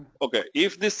 Everyone. Okay,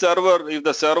 if the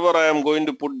server I am going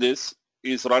to put this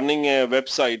is running a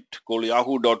website called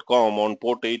yahoo.com on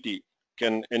port 80,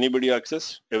 can anybody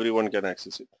access? Everyone can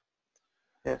access it.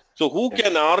 Yes. So who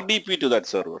can RDP to that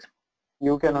server?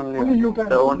 You can only. Only you can.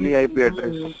 The only IP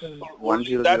address.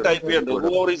 Only that IP address.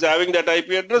 Whoever is having that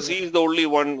IP address, he is the only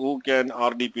one who can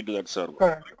RDP to that server.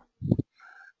 Correct.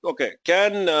 Okay,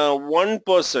 can one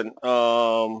person,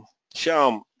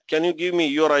 Shyam, can you give me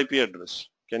your IP address?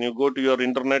 Can you go to your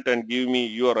internet and give me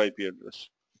your IP address?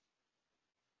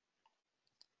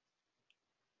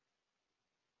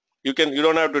 You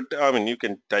don't have to, I mean, you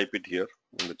can type it here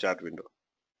in the chat window.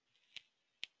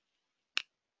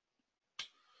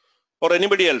 Or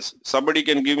anybody else, somebody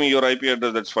can give me your IP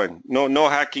address, that's fine. No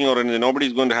hacking or anything,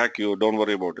 nobody's going to hack you, don't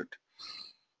worry about it.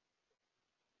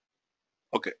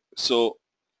 Okay, so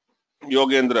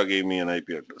Yogendra gave me an IP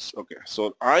address. Okay,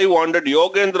 so I wanted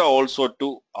Yogendra also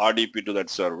to RDP to that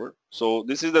server. So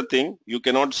this is the thing, you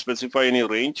cannot specify any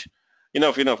range.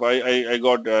 Enough. I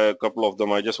got a couple of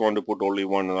them. I just want to put only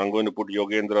one. I'm going to put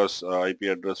Yogendra's IP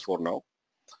address for now.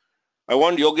 I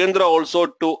want Yogendra also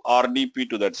to RDP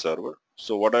to that server.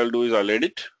 So what I'll do is I'll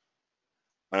edit,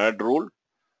 add rule.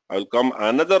 I'll come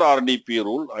another RDP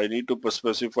rule. I need to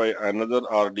specify another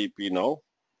RDP now.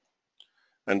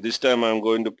 And this time I'm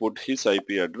going to put his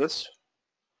IP address,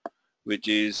 which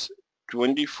is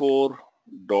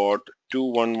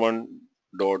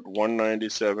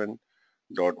 24.211.197.188/0,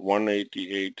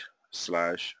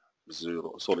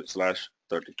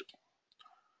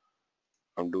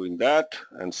 I'm doing that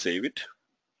and save it.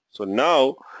 So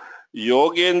now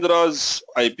Yogendra's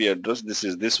IP address, this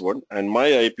is this one, and my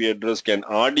IP address can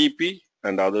RDP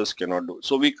and others cannot do.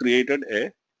 So we created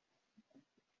a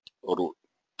rule.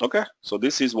 Okay, so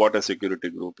this is what a security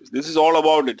group is. This is all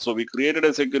about it. So we created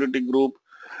a security group.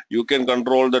 You can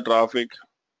control the traffic.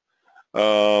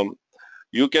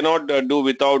 You cannot do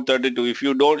without 32. If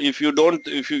you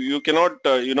cannot,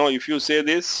 if you say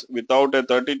this without a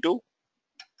 32,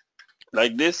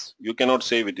 like this, you cannot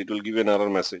save it. It will give you an error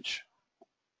message.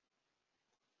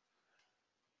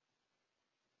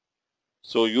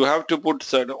 So you have to put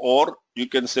set, or you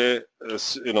can say,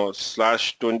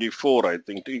 /24. I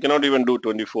think you cannot even do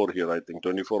 24 here. I think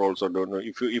 24 also don't know.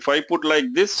 If I put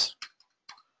like this,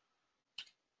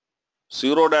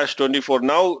 0-24.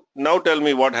 Now tell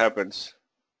me what happens.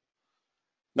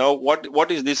 Now what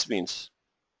is this means?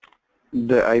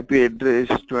 The IP address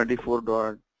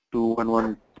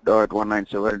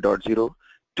 24.211.197.0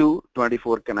 to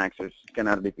 24 can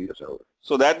RDP the server.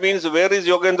 So that means where is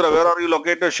Yogendra? Where are you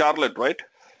located? Charlotte, right?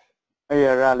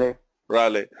 Yeah, Raleigh.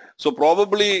 Raleigh. So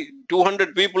probably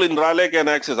 200 people in Raleigh can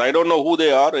access. I don't know who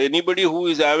they are. Anybody who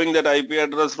is having that IP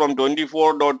address from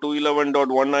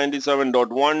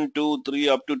 24.211.197.1, 2, 3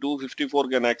 up to 254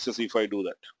 can access if I do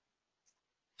that.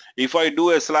 If I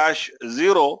do a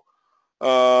 /0,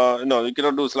 no, you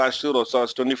cannot do /0, so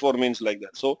 24 means like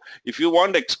that. So if you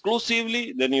want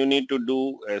exclusively, then you need to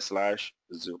do a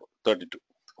 /032.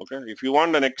 Okay, if you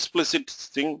want an explicit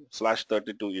thing,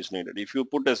 /32 is needed. If you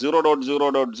put a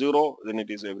 0.0.0, then it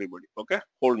is everybody. Okay,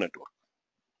 whole network.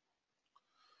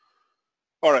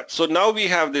 All right, so now we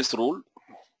have this rule,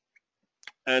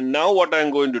 and now what I'm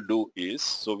going to do is,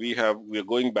 so we are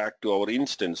going back to our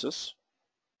instances,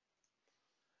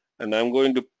 and I'm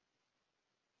going to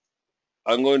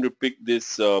pick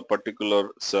this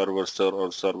particular server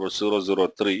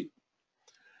 003.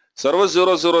 Server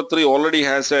 003 already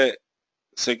has a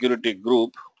security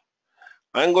group.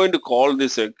 I'm going to call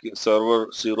this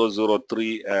server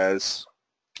 003 as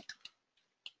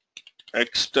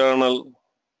external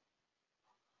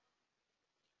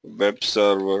web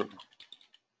server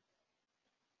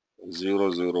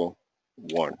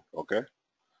 001, okay,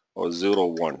 or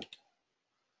 01.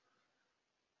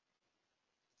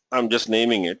 I'm just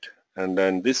naming it, and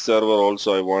then this server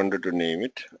also I wanted to name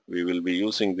it. We will be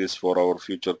using this for our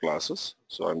future classes,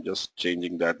 so I'm just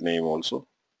changing that name also.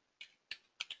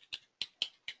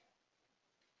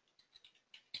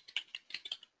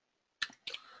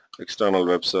 External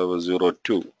web server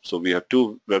 02. So we have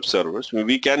two web servers.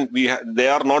 They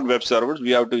are not web servers.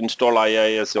 We have to install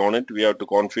IIS on it. We have to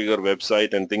configure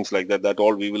website and things like that. That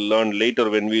all we will learn later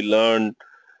when we learn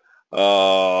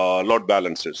load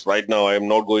balancers. Right now I am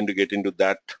not going to get into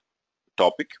that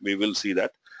topic. We will see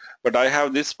that. But I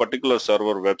have this particular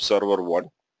server, web server 1.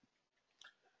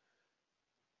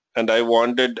 And I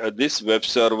wanted this web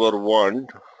server 1.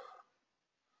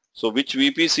 So which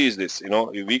VPC is this? You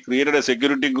know, if we created a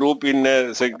security group in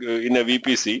a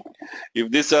VPC,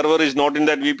 if this server is not in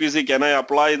that VPC, can I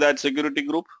apply that security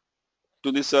group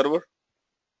to this server?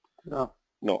 No.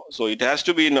 No. So it has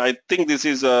to be in, I think this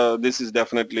is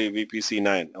definitely VPC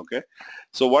 9. Okay.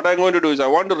 So what I'm going to do is I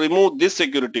want to remove this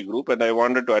security group and I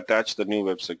wanted to attach the new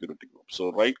web security group.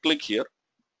 So right click here,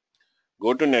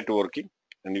 go to networking,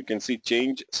 and you can see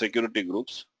change security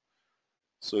groups.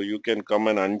 So you can come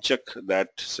and uncheck that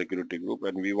security group,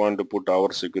 and we want to put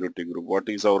our security group. What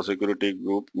is our security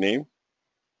group name?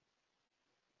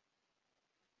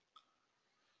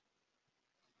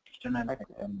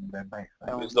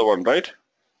 This is the one, right?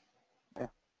 Yeah.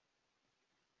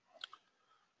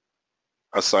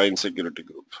 Assign security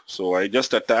group. So I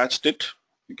just attached it.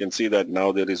 You can see that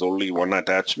now there is only one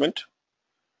attachment.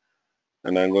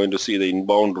 And I'm going to see the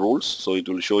inbound rules. So it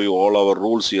will show you all our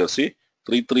rules here. See,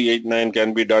 3389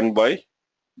 can be done by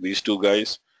these two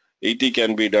guys. 80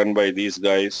 can be done by these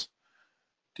guys.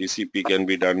 TCP can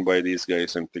be done by these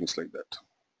guys and things like that.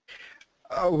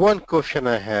 One question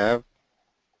I have.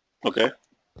 Okay.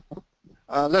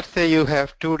 Let's say you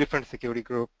have two different security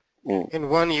groups. In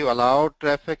one you allow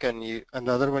traffic and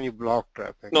another one you block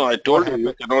traffic. No, I told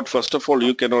you cannot, first of all,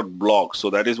 you cannot block. So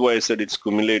that is why I said it's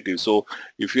cumulative. So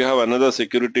if you have another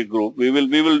security group, we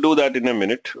will do that in a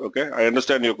minute. Okay. I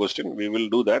understand your question. We will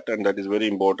do that, and that is very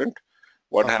important.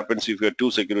 What happens if you have two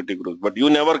security groups? But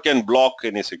you never can block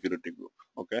any security group.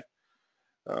 Okay.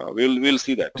 We'll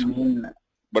see that.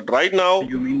 But right now,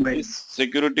 this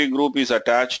security group is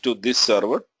attached to this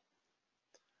server.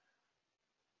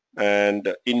 And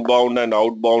inbound and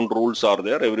outbound rules are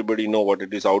there. Everybody know what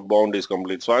it is. Outbound is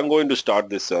complete. So I'm going to start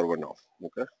this server now.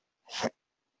 Okay.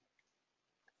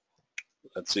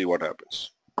 Let's see what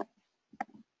happens.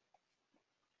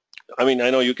 I mean, I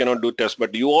know you cannot do tests,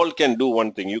 but you all can do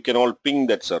one thing. You can all ping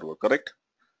that server, correct?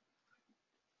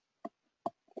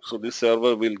 So this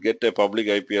server will get a public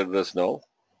IP address now.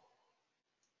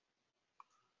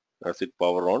 As it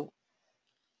power on.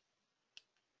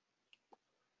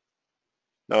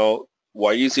 Now,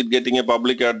 why is it getting a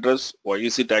public address? Why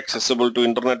is it accessible to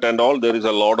internet and all? There is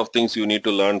a lot of things you need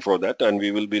to learn for that, and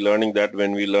we will be learning that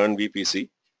when we learn VPC.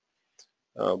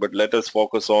 But let us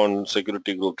focus on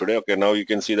security group today. Okay, now you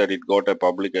can see that it got a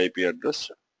public IP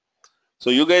address.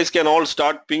 So you guys can all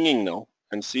start pinging now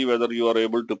and see whether you are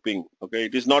able to ping. Okay,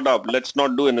 it is not up. Let's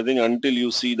not do anything until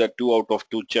you see that 2 out of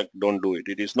 2 check. Don't do it.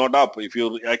 It is not up. If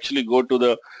you actually go to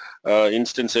the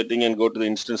instance setting and go to the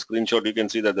instance screenshot, you can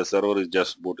see that the server is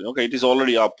just booting. Okay, it is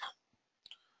already up.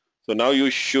 So now you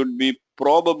should be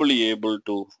probably able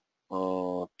to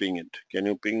ping it. Can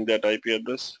you ping that IP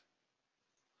address?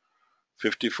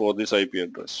 54, this IP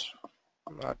address.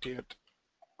 Not yet.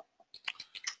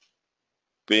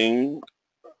 Ping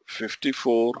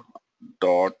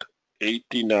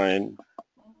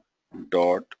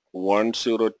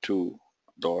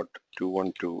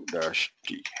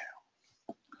 54.89.102.212-T.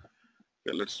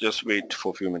 Okay, let's just wait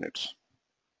for a few minutes.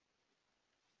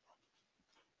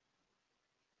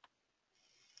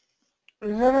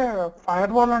 Is there a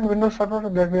firewall on Windows Server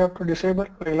that we have to disable?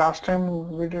 Like last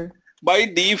time we did. By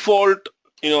default,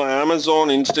 you know,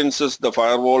 Amazon instances, the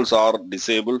firewalls are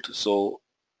disabled, so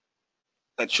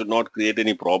that should not create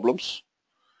any problems.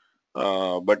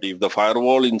 But if the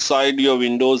firewall inside your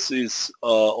Windows is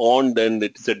on, then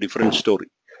it is a different story.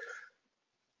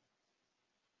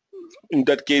 In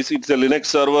that case, it's a Linux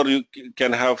server, you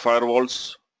can have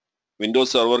firewalls. Windows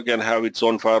server can have its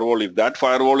own firewall. If that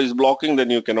firewall is blocking,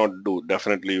 then you cannot do,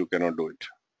 definitely you cannot do it.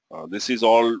 This is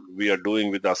all we are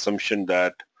doing with the assumption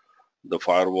that the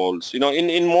firewalls, you know,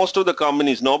 in most of the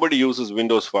companies, nobody uses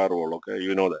Windows firewall, okay,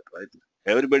 you know that, right?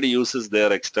 Everybody uses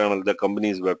their external, the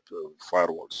company's web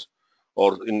firewalls.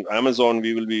 Or in Amazon,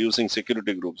 we will be using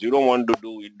security groups. You don't want to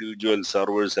do individual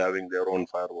servers having their own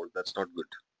firewall. That's not good.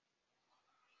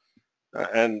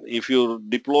 And if you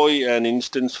deploy an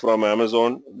instance from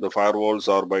Amazon, the firewalls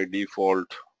are by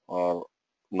default are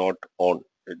not on,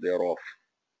 they are off.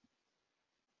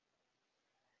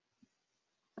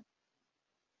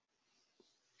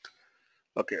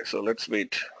 Okay, so let's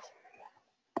wait.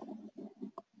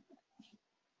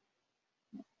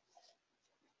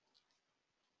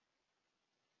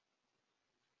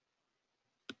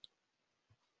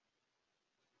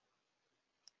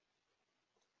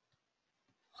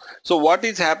 So what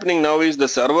is happening now is the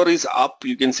server is up.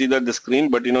 You can see that the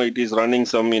screen, but it is running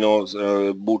some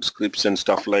boot scripts and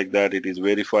stuff like that. It is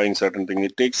verifying certain things.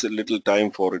 It takes a little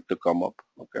time for it to come up.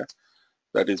 Okay,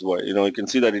 that is why you can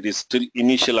see that it is still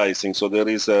initializing. So there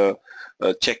is a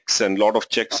checks and lot of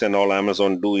checks and all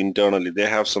Amazon do internally. They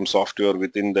have some software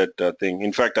within that thing.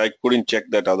 In fact, I couldn't check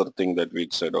that other thing that we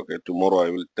said. Okay, tomorrow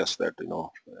I will test that.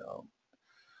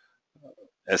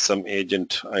 SM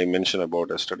agent I mentioned about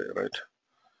yesterday, right?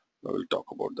 I will talk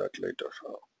about that later.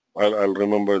 I'll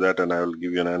remember that and I will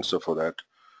give you an answer for that.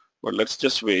 But let's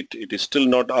just wait. It is still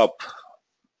not up.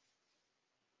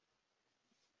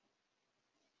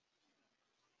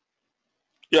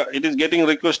 Yeah, it is getting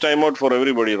request timeout for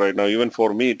everybody right now. Even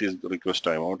for me, it is request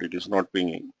timeout. It is not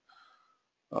pinging.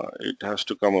 It has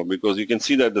to come up because you can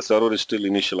see that the server is still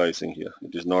initializing here.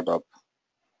 It is not up.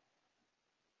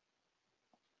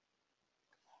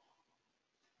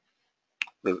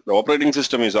 The operating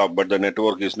system is up, but the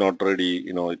network is not ready.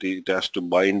 It has to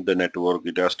bind the network.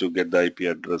 It has to get the IP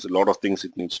address. A lot of things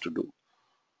it needs to do.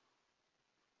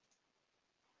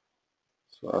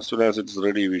 So as soon as it's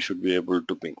ready, we should be able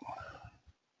to ping.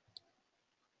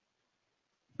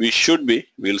 We should be.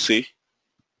 We'll see.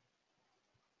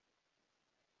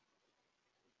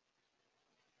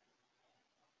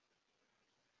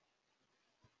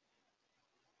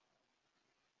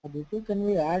 Aditya, can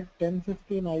we add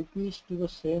 10-15 IPs to the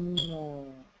same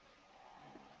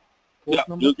port Yeah,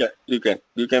 number? you can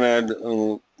add.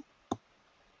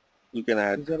 You can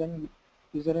add.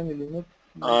 Is there any limit?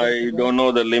 I don't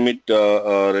know the limit,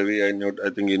 Ravi. I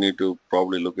think you need to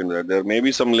probably look into that. There may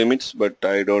be some limits, but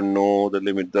I don't know the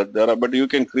limit that there are. But you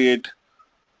can create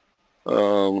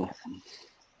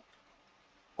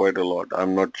quite a lot.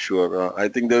 I'm not sure. I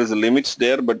think there is limits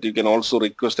there, but you can also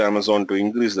request Amazon to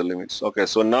increase the limits. Okay,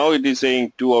 so now it is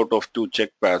saying 2 out of 2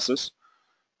 check passes,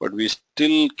 but we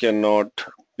still cannot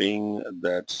ping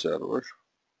that server.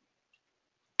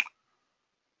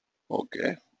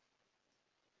 Okay.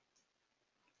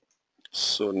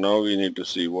 So now we need to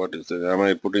see what is it. Am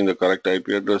I putting the correct IP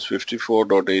address?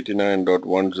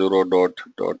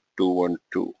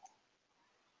 54.89.10.212.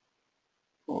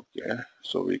 Okay,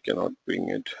 so we cannot ping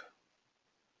it.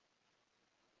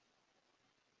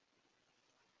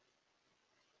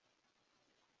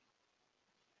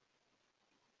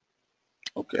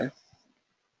 Okay.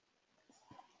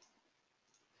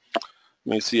 Let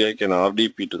me see, I can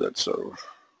RDP to that server.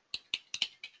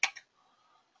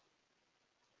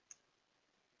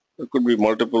 There could be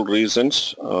multiple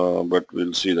reasons, but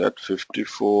we'll see that.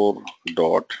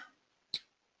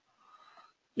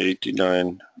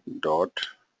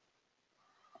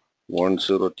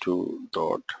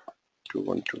 54.89.102.212.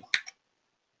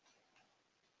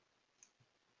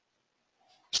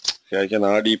 Okay, I can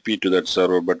RDP to that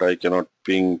server, but I cannot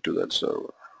ping to that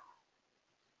server.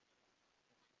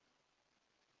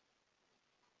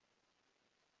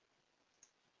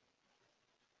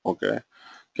 Okay.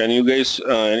 Can you guys,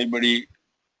 anybody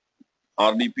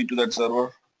RDP to that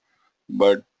server?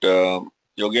 But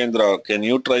Yogendra, can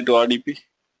you try to RDP?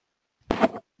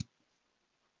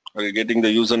 Are you getting the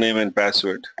username and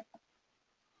password?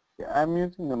 Yeah, I'm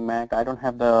using the Mac. I don't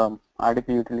have the RDP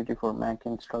utility for Mac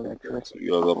installed actually. So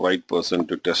you're the right person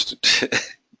to test it.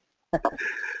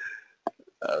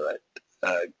 All right.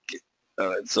 Okay. All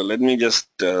right. So let me just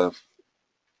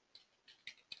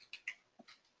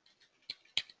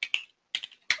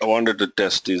I wanted to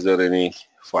test, is there any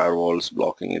firewalls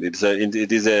blocking it?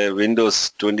 It is a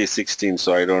Windows 2016,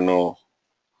 so I don't know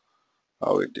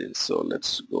how it is. So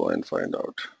let's go and find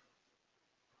out.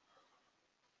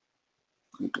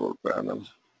 Control panel.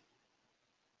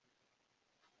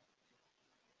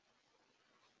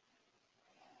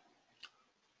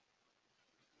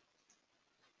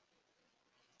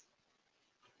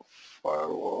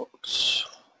 Firewalls.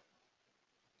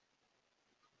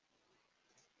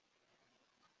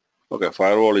 Okay,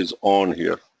 firewall is on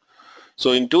here.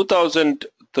 So in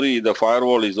 2003, the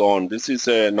firewall is on. This is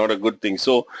not a good thing.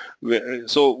 So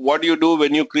what do you do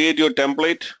when you create your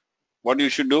template? What you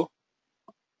should do?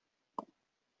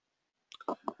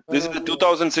 This is the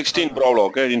 2016 problem,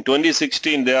 okay? In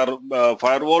 2016, their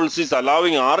firewalls is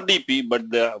allowing RDP, but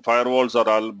the firewalls are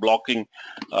all blocking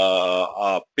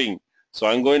ping. So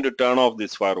I'm going to turn off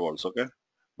these firewalls, okay?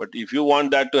 But if you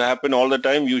want that to happen all the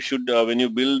time, you should, when you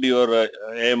build your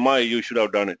AMI, you should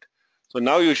have done it. So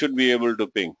now you should be able to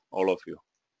ping, all of you.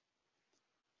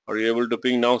 Are you able to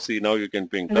ping now? See, now you can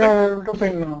ping, correct? Yeah, able to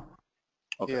ping now.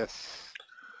 Okay. Yes.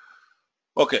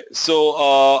 Okay, so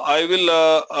I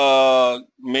will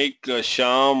make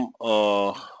Sham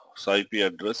IP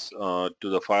address to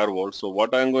the firewall. So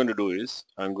what I'm going to do is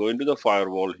I'm going to the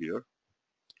firewall here.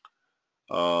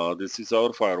 This is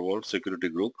our firewall security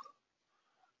group.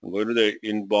 I'm going to the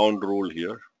inbound rule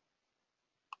here,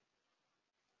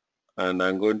 and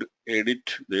I'm going to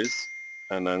edit this,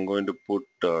 and I'm going to put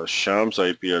Sham's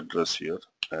IP address here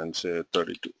and say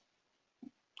 32.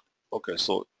 Okay,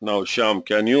 so now Sham,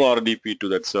 can you RDP to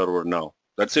that server now?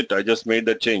 That's it. I just made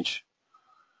that change.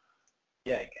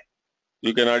 Yeah, I can.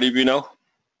 You can RDP now?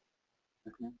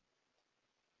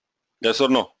 Yes or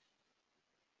no?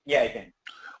 Yeah, I can.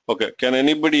 Okay. Can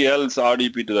anybody else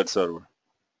RDP to that server?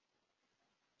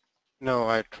 No,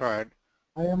 I tried.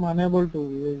 I am unable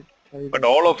to. But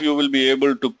all of you will be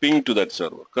able to ping to that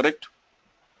server, correct?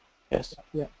 Yes.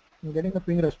 Yeah, I'm getting a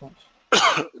ping response.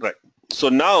 Right. So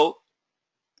now,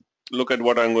 look at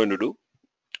what I'm going to do.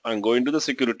 I'm going to the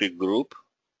security group.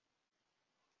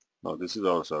 Now this is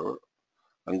our server.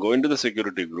 I'm going to the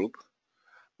security group.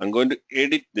 I'm going to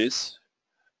edit this,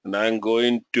 and I'm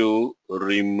going to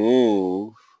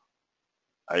remove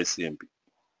ICMP.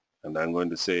 And I'm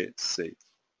going to say save.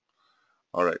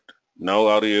 All right. Now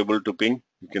are you able to ping?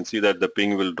 You can see that the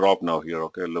ping will drop now here.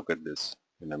 Okay, look at this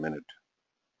in a minute.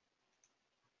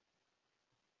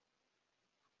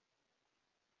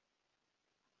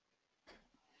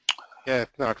 Yeah,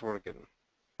 it's not working.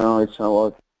 No, it's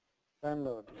about.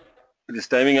 Download. It is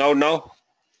timing out now.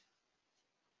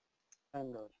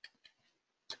 Download.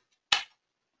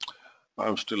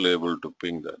 I'm still able to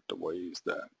ping that. Why is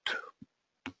that?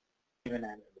 Even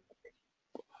I'm.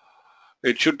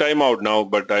 It should time out now,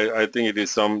 but I think it is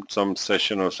some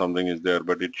session or something is there,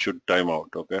 but it should time out.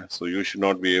 Okay, so you should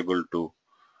not be able to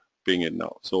ping it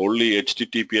now. So only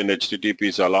HTTP and HTTP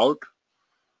is allowed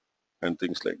and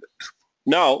things like that.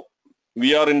 Now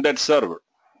we are in that server.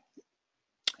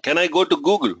 Can I go to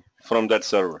Google from that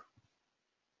server?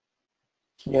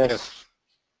 Yes.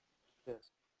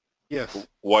 Yes.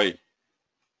 Why?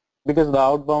 Because the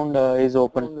outbound is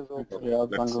open. Outbound is open. Yeah,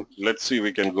 outbound route. Let's see.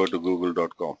 We can go to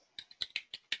google.com.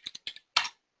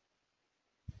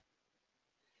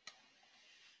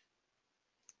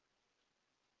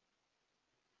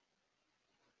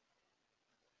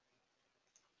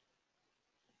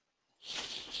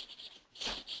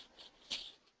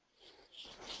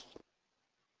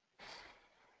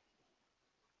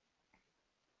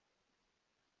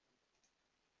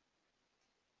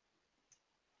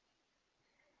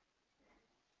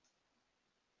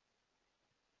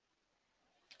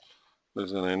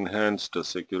 There's an enhanced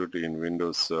security in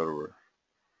Windows Server.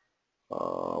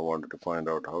 I wanted to find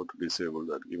out how to disable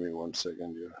that. Give me 1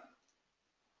 second here.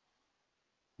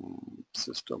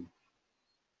 System.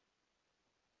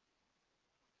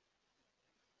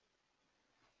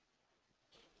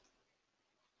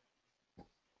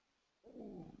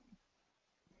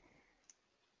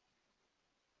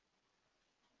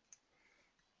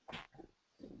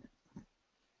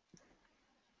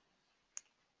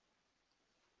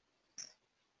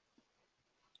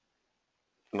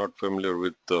 Not familiar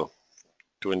with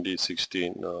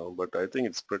 2016, but I think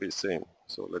it's pretty same.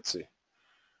 So let's see.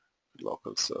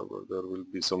 Local server. There will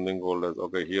be something called as,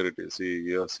 okay, here it is. See,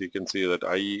 yes, you can see that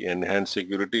IE enhanced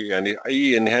security, and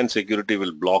IE enhanced security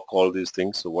will block all these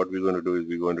things. So what we're going to do is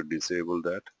we're going to disable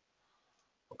that.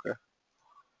 Okay.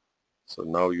 So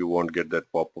now you won't get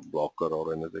that pop-up blocker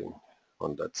or anything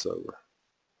on that server.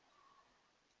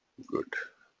 Good.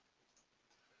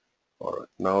 All right.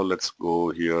 Now let's go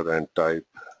here and type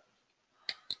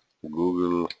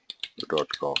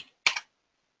google.com.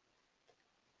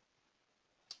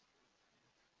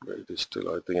 It is still,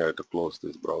 I think I have to close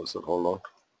this browser. Hold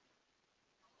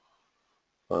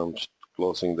on. I'm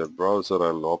closing that browser.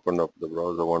 I'll open up the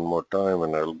browser one more time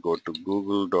and I'll go to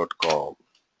google.com.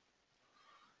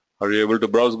 Are you able to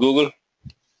browse Google?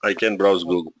 I can browse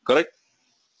Google, correct?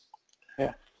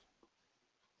 Yeah.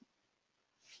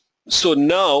 So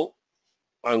now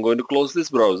I'm going to close this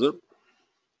browser.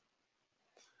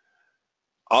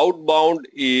 Outbound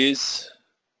is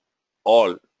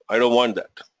all. I don't want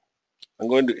that. I'm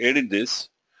going to edit this.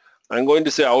 I'm going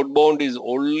to say outbound is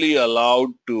only allowed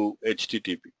to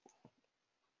HTTP.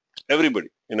 Everybody,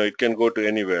 it can go to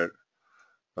anywhere.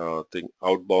 thing.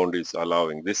 Outbound is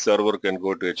allowing. This server can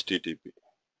go to HTTP.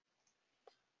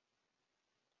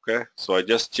 Okay, so I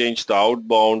just changed the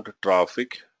outbound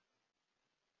traffic.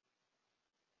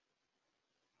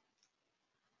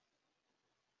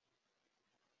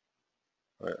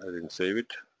 I didn't save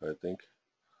it, I think.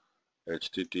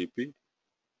 HTTP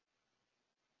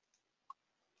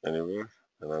anywhere,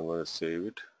 and I'm going to save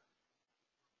it.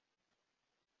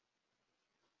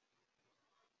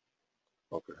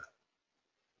 Okay,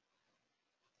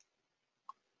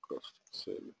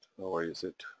 save it. Now where is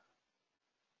it?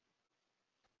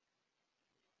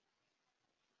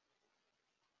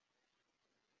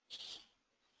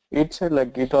 It said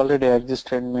like it already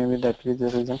existed, maybe that is the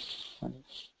reason.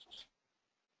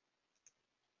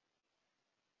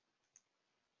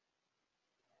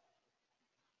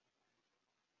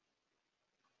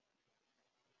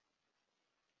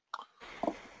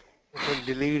 You can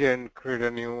delete and create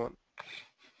a new one.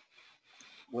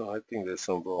 No, I think there's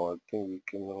some problem. I think we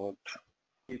cannot.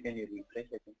 You can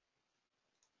refresh it.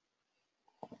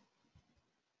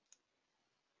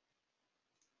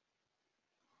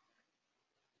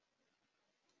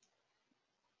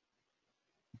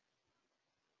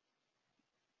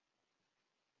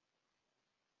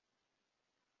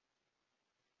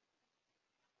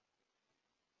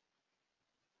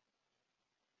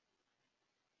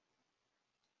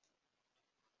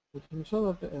 I think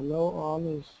so that allow all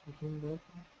is within that.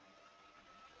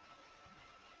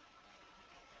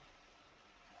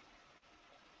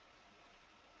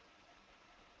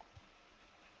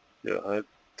 Yeah, I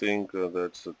think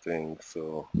that's the thing.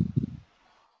 So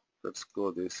let's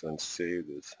go this and save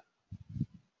this.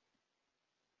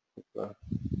 Okay.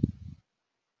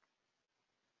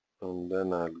 And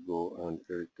then I'll go and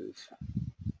edit this.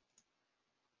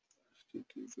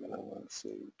 HTTP, and I'm going to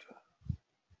save it.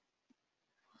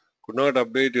 Could not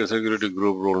update your security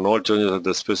group rule. No changes of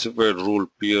the specified rule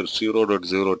peer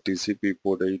 0.0 TCP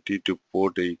port 80 to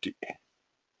port 80.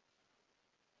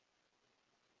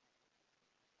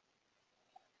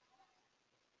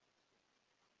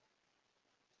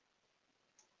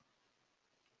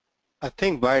 I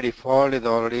think by default is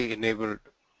already enabled.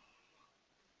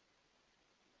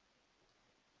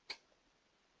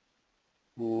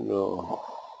 No.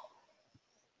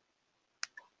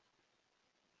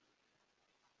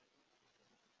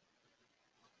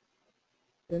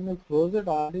 Can you close that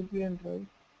RDP and try?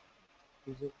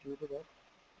 Is it due to that?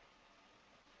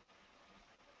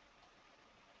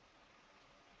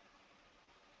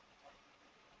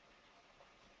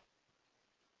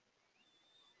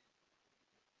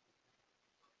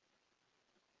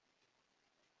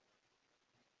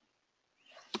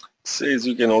 Says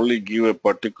you can only give a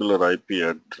particular IP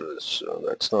address.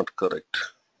 That's not correct.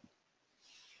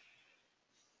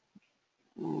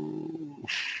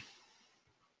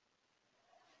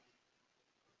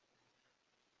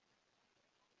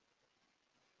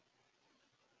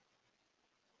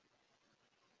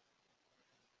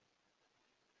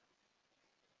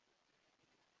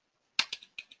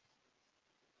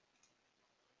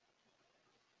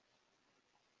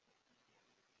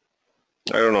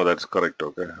 I don't know that's correct,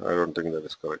 okay? I don't think that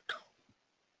is correct.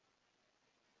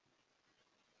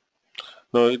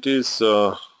 No, it is,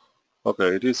 okay,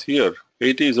 it is here.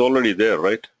 80 is already there,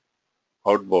 right?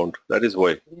 Outbound, that is why.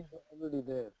 It is already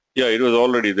there. Yeah, it was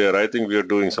already there. I think we are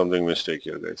doing something mistake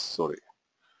here, guys. Sorry.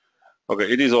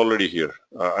 Okay, it is already here.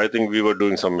 I think we were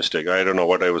doing some mistake. I don't know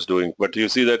what I was doing, but you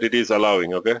see that it is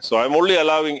allowing, okay? So I'm only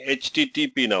allowing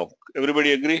HTTP now.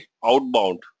 Everybody agree?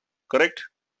 Outbound, correct?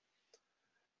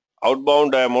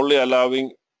 Outbound, I am only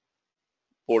allowing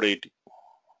port 80.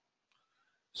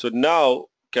 So now,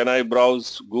 can I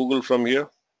browse Google from here?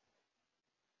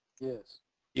 Yes.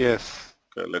 Yes.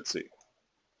 Okay, let's see.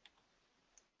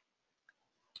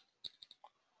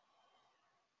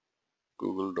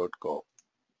 Google.com.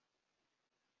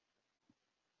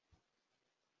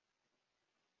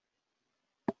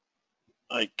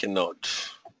 I cannot.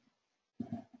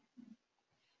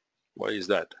 Why is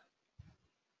that?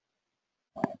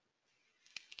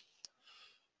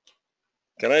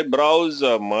 Can I browse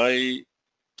my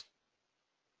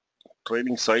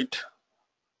training site?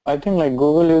 I think like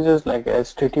Google uses like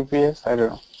HTTPS. I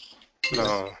don't know.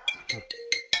 No.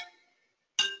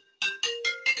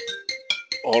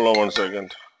 Hold on 1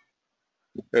 second.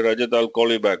 Hey Rajat, I'll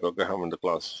call you back, okay? I'm in the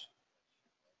class.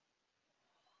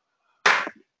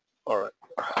 All right.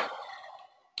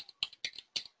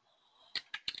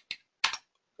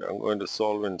 I'm going to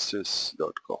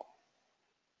solventsys.com.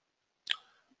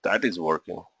 That is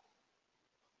working.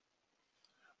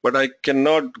 But I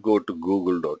cannot go to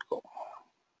google.com.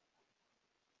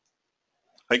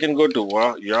 I can go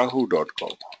to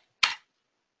yahoo.com.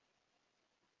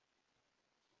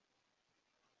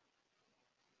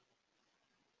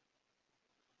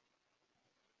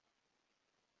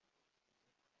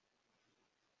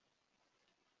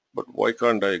 But why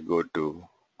can't I go to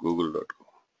google.com?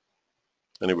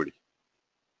 Anybody?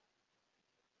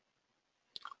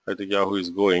 I think Yahoo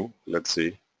is going. Let's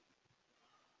see.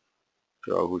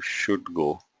 Yahoo should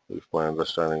go, if my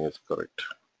understanding is correct.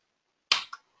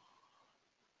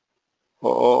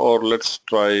 Or let's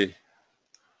try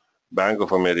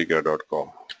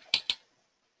bankofamerica.com.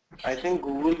 I think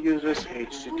Google uses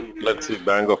HTTP. Let's see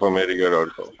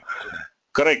bankofamerica.com.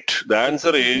 Correct. The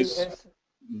answer is HTTPS.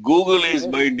 Google is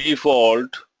by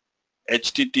default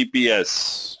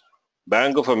HTTPS.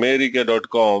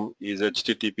 Bankofamerica.com is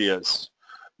HTTPS.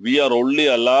 We are only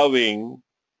allowing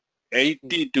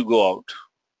 80 to go out.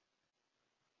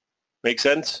 Make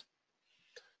sense?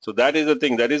 So that is the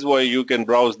thing. That is why you can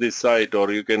browse this site,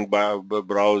 or you can browse,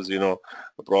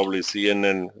 probably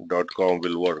CNN.com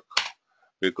will work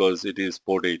because it is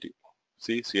port 80.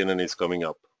 See, CNN is coming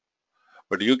up.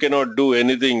 But you cannot do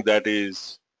anything that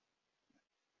is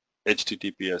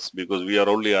HTTPS because we are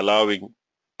only allowing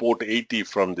port 80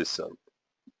 from this server.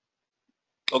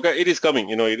 Okay, it is coming.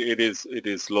 It is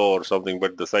slow or something,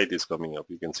 but the site is coming up.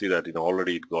 You can see that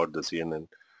already it got the CNN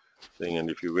thing, and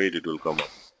if you wait, it will come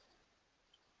up.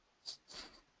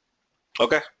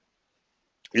 Okay,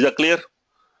 is that clear?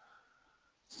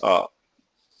 So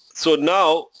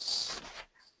now,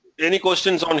 any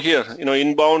questions on here?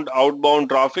 Inbound, outbound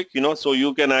traffic. So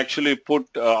you can actually put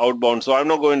outbound. So I'm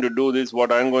not going to do this.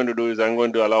 What I'm going to do is I'm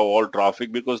going to allow all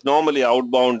traffic because normally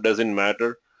outbound doesn't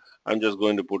matter. I'm just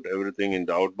going to put everything in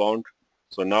the outbound.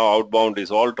 So now outbound is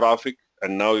all traffic.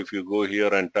 And now if you go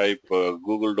here and type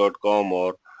google.com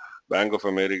or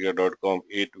bankofamerica.com,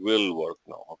 it will work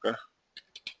now. Okay.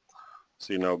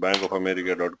 See, now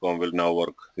bankofamerica.com will now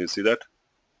work. You see that?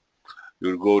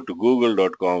 You go to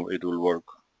google.com, it will work.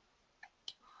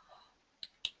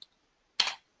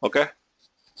 Okay.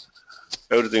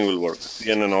 Everything will work.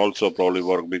 CNN also probably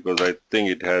work because I think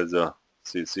it has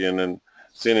see, CNN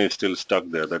is still stuck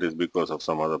there. That is because of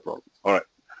some other problem. All right.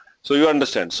 So you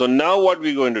understand. So now what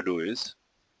we're going to do is,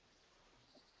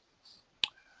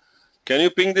 can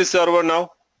you ping this server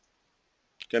now?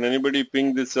 Can anybody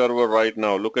ping this server right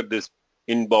now? Look at this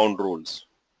inbound rules.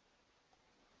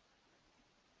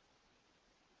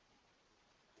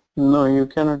 No, you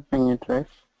cannot ping it, right?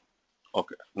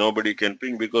 Okay. Nobody can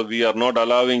ping because we are not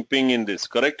allowing ping in this,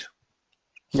 correct?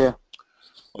 Yeah.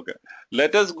 Okay.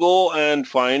 Let us go and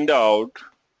find out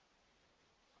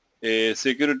a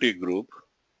security group,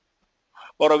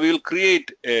 or we will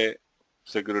create a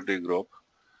security group,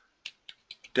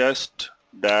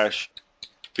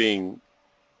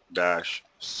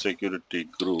 test-ping-security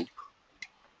group.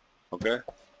 Okay.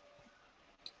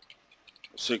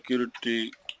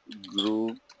 Security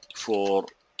group for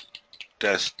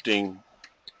testing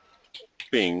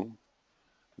ping,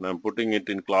 and I'm putting it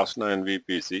in class 9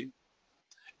 VPC.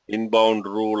 Inbound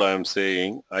rule, I'm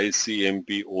saying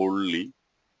ICMP only,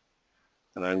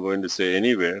 and I'm going to say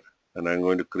anywhere, and I'm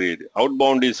going to create.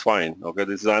 Outbound is fine. Okay,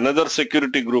 this is another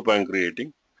security group I'm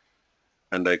creating,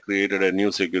 and I created a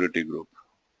new security group.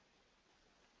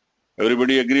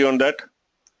 Everybody agree on that?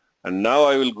 And now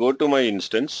I will go to my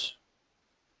instance,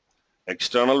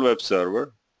 external web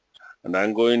server, and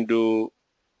I'm going to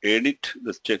edit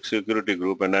the check security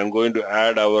group, and I'm going to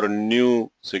add our new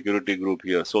security group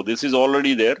here. So this is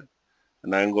already there,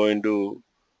 and I'm going to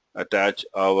attach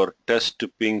our test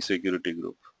ping security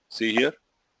group. See here,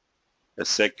 a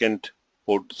second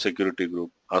port security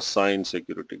group, assign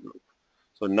security group.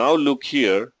 So now look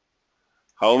here,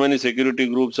 how many security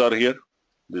groups are here?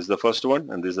 This is the first one,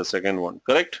 and this is the second one,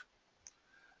 correct?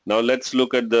 Now let's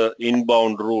look at the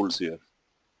inbound rules here.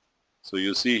 So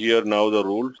you see here now the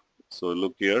rule. So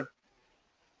look here,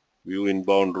 view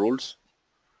inbound rules.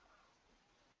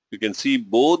 You can see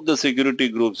both the security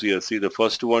groups here. See the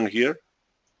first one here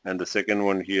and the second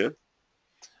one here.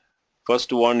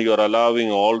 First one you are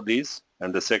allowing all these,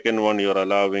 and the second one you are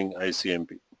allowing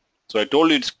ICMP. So I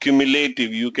told you it's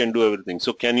cumulative, you can do everything.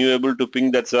 So can you able to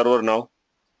ping that server now?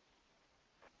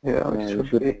 Yeah, it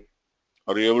should be.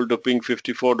 Are you able to ping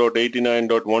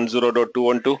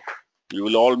 54.89.10.212? You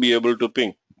will all be able to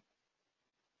ping.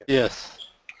 Yes.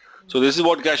 So this is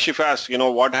what Kashif asked,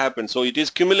 what happens. So it is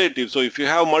cumulative. So if you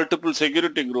have multiple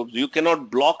security groups, you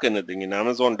cannot block anything. In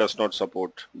Amazon does not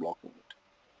support blocking it.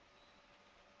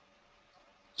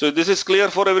 So this is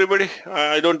clear for everybody.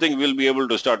 I don't think we'll be able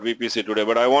to start VPC today,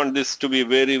 but I want this to be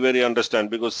very, very understand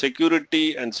because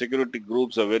security and security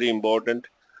groups are very important.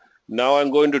 Now I'm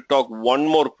going to talk one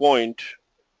more point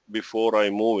before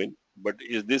I move in, but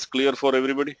is this clear for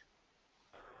everybody?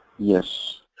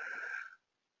 Yes.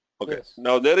 Okay. Yes.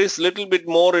 Now there is little bit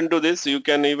more into this. You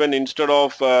can even, instead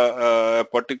of a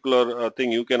particular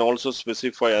thing, you can also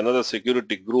specify another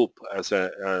security group as a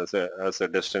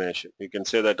destination. You can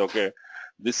say that, okay,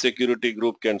 this security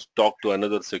group can talk to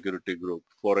another security group.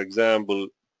 For example,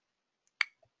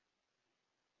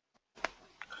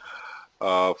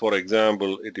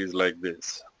 it is like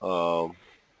this. I'm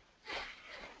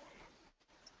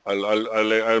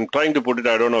trying to put it.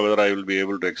 I don't know whether I will be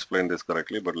able to explain this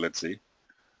correctly, but let's see.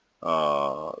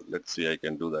 Let's see. I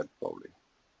can do that probably.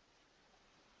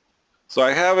 So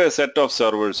I have a set of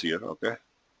servers here. Okay,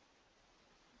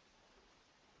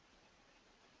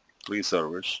 3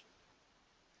 servers,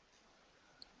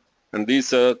 and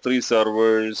these 3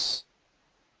 servers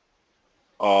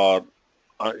are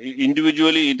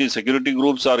individually. It is security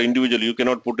groups are individual. You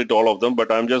cannot put it all of them,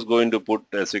 but I'm just going to put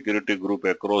a security group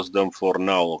across them for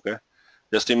now. Okay,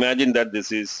 just imagine that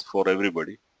this is for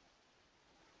everybody.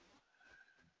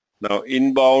 Now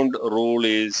inbound rule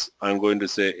is, I'm going to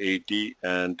say 80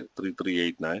 and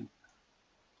 3389.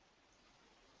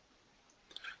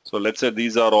 So let's say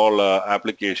these are all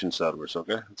application servers.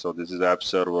 Okay, so this is app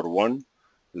server 1,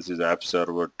 this is app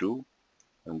server 2,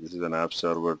 and this is an app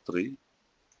server 3.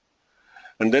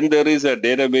 And then there is a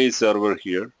database server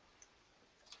here,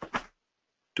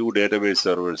 2 database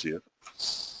servers here,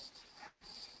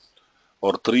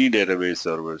 or 3 database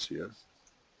servers here.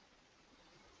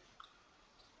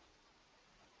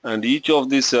 And each of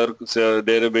these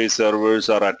database servers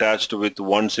are attached with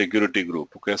one security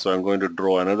group. Okay, so I'm going to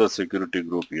draw another security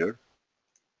group here.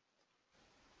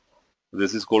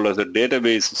 This is called as a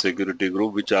database security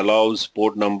group, which allows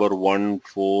port number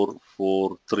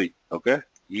 1443. Okay,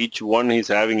 each one is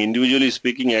having, individually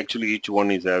speaking, actually each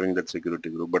one is having that security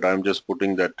group, but I'm just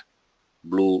putting that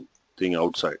blue thing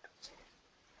outside.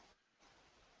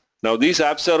 Now these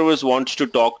app servers wants to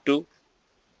talk to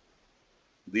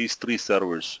these 3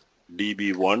 servers,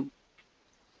 DB1,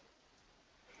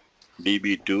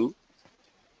 DB2,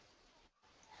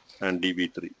 and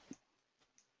DB3.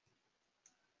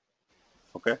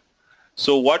 Okay,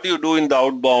 so what you do in the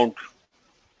outbound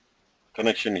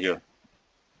connection here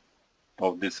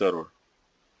of this server,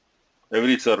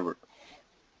 every server,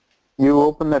 You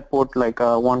open that port like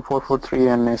 1443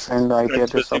 and send the IP and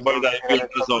address of specify the IP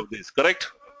address of this, correct?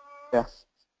 Yeah.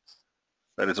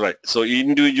 That is right. So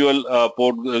individual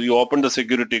port, you open the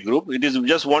security group. It is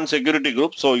just one security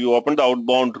group. So you open the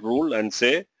outbound rule and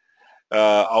say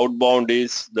outbound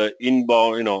is the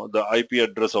inbound, the IP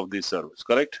address of these servers,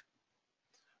 correct?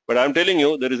 But I'm telling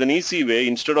you, there is an easy way.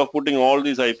 Instead of putting all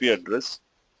these IP address,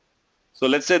 so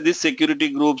let's say this security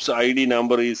group's ID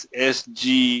number is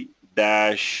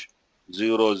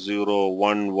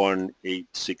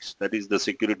SG-001186. That is the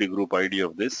security group ID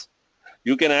of this.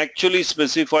 You can actually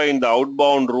specify in the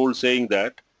outbound rule saying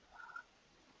that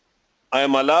I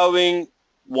am allowing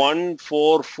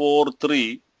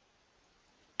 1443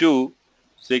 to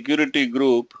security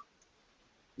group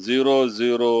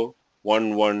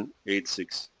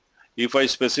 001186. If I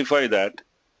specify that,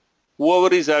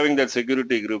 whoever is having that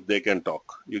security group, they can talk.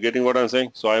 You getting what I'm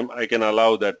saying? So I can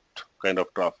allow that kind of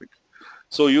traffic.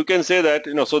 So you can say that,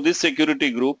 so this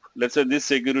security group, let's say this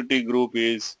security group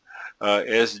is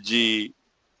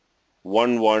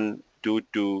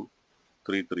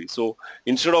SG112233. So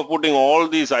instead of putting all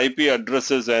these IP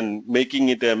addresses and making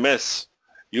it a mess,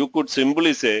 you could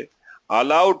simply say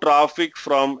allow traffic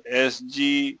from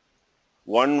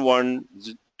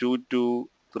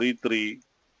SG112233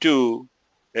 to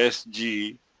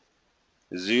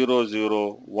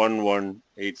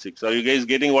SG001186. Are you guys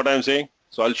getting what I'm saying?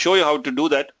 So I'll show you how to do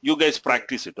that. You guys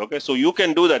practice it, okay? So you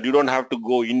can do that. You don't have to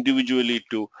go individually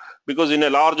because in a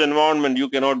large environment, you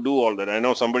cannot do all that. I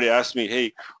know somebody asked me,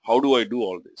 hey, how do I do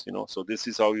all this? So this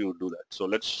is how you do that. So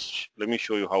let me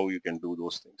show you how you can do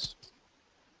those things.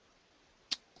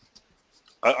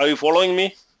 Are you following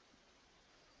me?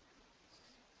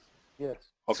 Yes.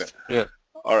 Okay. Yeah.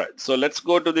 All right. So let's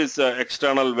go to this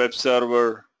external web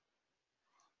server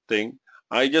thing.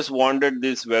 I just wanted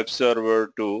this web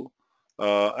server to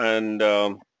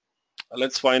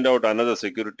let's find out another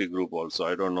security group also.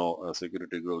 I don't know a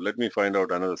security group. Let me find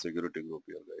out another security group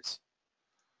here, guys.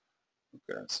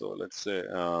 Okay, so let's say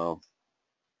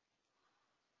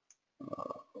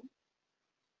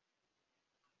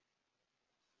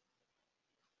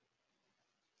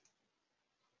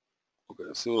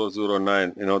okay,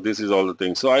 009. This is all the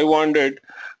things. So I wanted.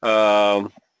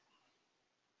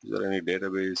 Is there any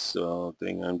database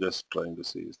thing? I'm just trying to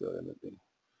see. Is there anything?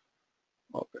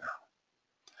 Okay.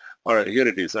 All right, here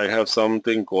it is. I have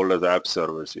something called as app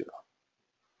servers here.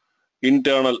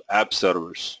 Internal app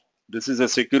servers. This is a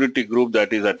security group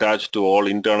that is attached to all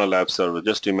internal app servers.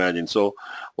 Just imagine. So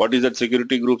what is that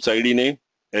security group's ID name?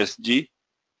 SG.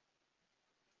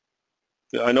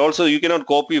 And also you cannot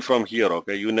copy from here,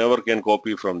 okay? You never can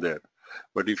copy from there.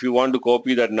 But if you want to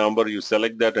copy that number, you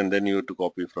select that and then you have to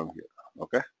copy from here,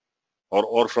 okay?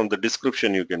 Or from the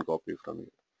description you can copy from here.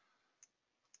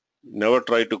 Never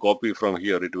try to copy from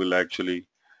here. It will actually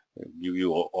give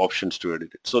you options to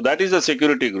edit it. So that is a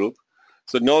security group.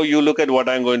 So now you look at what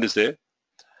I'm going to say.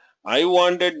 I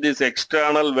wanted these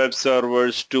external web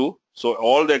servers to, so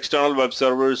all the external web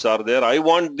servers are there. I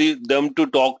want them to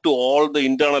talk to all the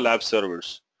internal app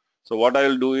servers. So what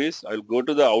I'll do is I'll go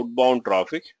to the outbound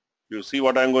traffic. You see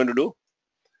what I'm going to do?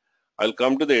 I'll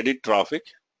come to the edit traffic.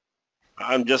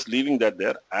 I'm just leaving that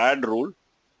there. Add rule.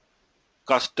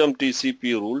 Custom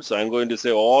TCP rules. I'm going to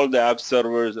say all the app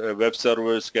servers, web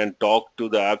servers can talk to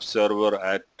the app server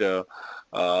at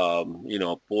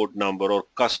port number or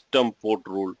custom port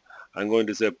rule. I'm going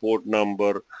to say port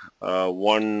number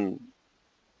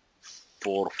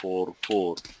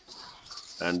 1444,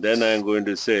 and then I'm going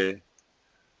to say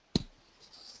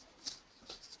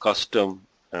custom,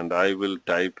 and I will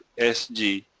type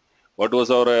SG. What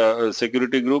was our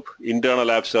security group?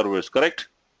 Internal app servers, correct?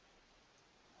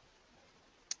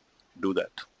 Do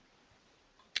that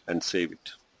and save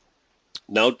it.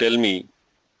 Now tell me,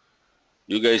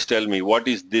 you guys tell me, what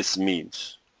is this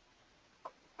means?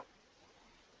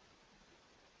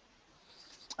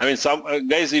 I mean, some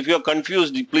guys, if you're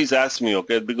confused, please ask me,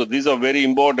 okay? Because these are very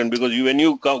important, because when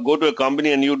you go to a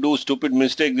company and you do stupid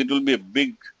mistakes, it will be a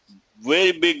big,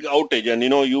 very big outage, and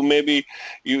you may be,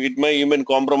 it may even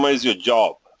compromise your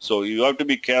job. So you have to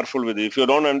be careful with it. If you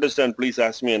don't understand, please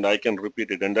ask me and I can repeat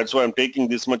it. And that's why I'm taking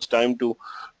this much time to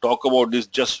talk about this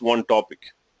just one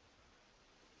topic.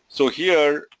 So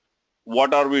here,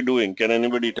 what are we doing? Can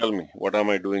anybody tell me? What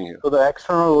am I doing here? So the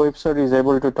external website is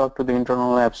able to talk to the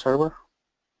internal app server?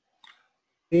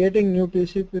 Creating new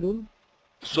TCP rule.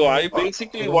 So I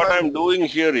basically, what I'm doing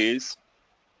here is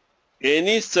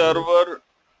any server.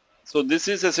 So this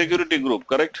is a security group,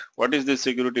 correct? What is this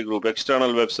security group?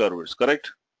 External web servers,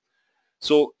 correct?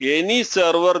 So any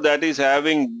server that is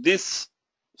having this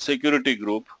security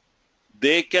group,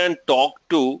 they can talk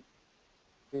to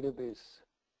database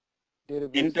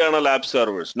internal app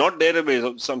servers, not database.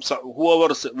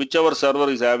 Whichever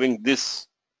server is having this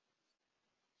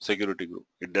security group.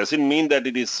 It doesn't mean that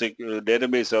it is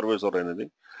database servers or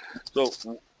anything. So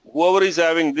whoever is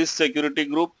having this security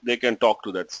group, they can talk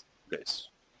to that guys.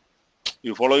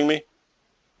 You following me?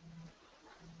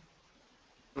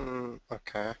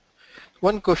 Okay.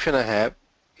 One question I have,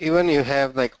 even you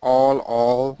have like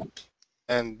all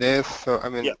and this, so I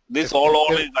mean, Yeah, this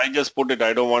all is, I just put it,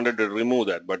 I don't wanted to remove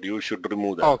that, but you should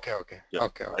remove that. Okay. Yeah,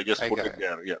 Okay. I just put got it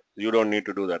there. Yeah, you don't need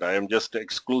to do that. I am just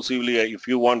exclusively, if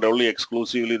you want only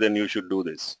exclusively, then you should do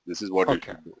this. This is what you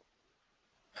should do.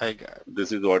 I got it.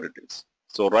 This is what it is.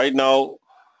 So right now,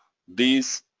 the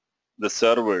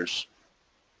servers,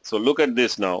 so look at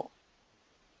this now.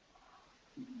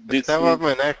 This That is, was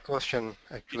my next question,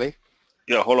 actually.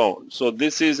 yeah, hold on. So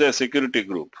this is a security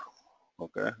group.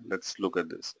 Okay, let's look at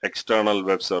this. External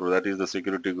web server, that is the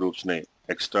security group's name.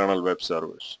 External web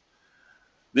servers.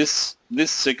 This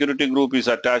security group is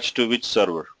attached to which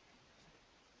server?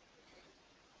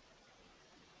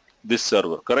 This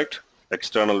server, correct?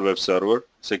 External web server.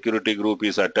 Security group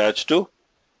is attached to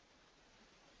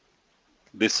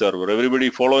this server. Everybody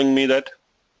following me that?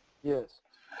 Yes.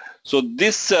 So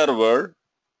this server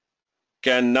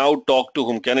can now talk to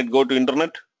whom? Can it go to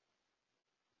internet?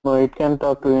 No, it can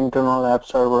talk to internal app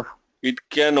server. It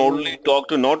can only talk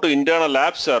to, not to internal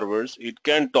app servers, it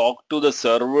can talk to the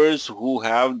servers who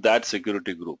have that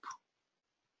security group.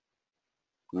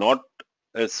 Not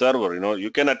a server,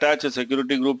 you can attach a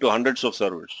security group to hundreds of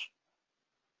servers.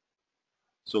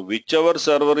 So whichever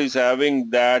server is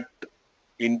having that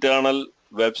internal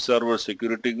web server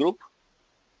security group,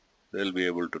 they'll be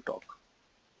able to talk.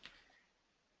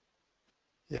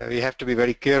 Yeah, we have to be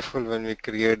very careful when we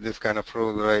create this kind of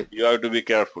rule, right? You have to be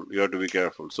careful. You have to be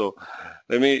careful. So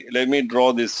let me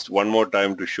draw this one more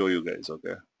time to show you guys,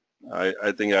 okay?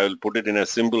 I think I will put it in a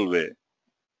simple way.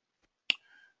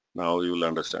 Now you will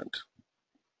understand.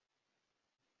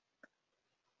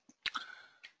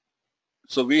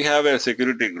 So we have a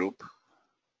security group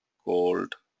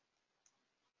called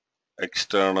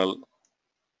external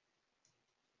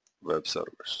web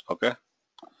servers, okay?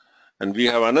 And we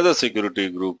have another security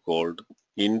group called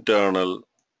internal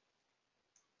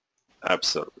app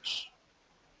servers.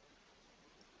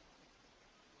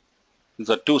 These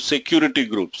are two security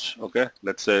groups, okay?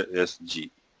 Let's say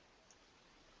SG.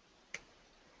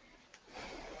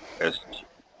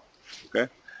 Okay,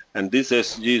 and this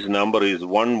SG's number is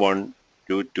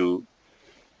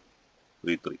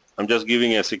 112233. I'm just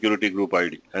giving a security group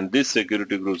ID, and this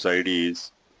security group's ID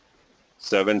is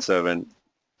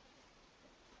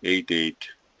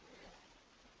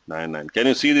 778899. Can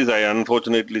you see this? I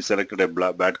unfortunately selected a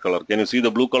bad color. Can you see the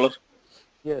blue color?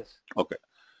 Yes. Okay.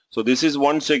 So this is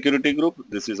one security group.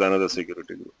 This is another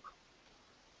security group.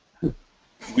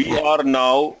 We are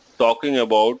now talking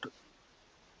about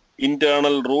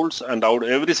internal rules, and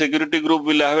every security group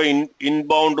will have an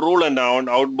inbound rule and an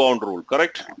outbound rule,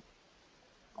 correct?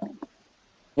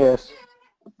 Yes.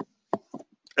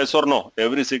 Yes or no?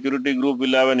 Every security group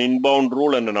will have an inbound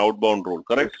rule and an outbound rule,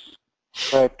 correct?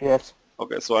 Right. Yes.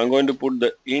 Okay, so I'm going to put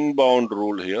the inbound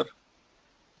rule here.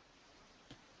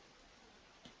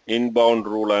 Inbound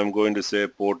rule, I'm going to say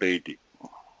port 80.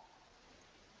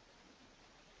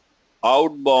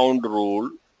 Outbound rule,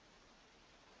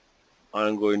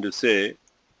 I'm going to say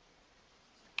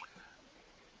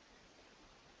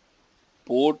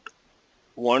port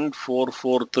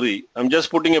 1443. I'm just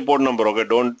putting a port number, okay,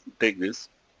 don't take this.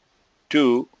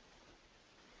 2,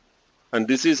 and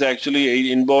this is actually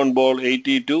a inbound ball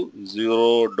 82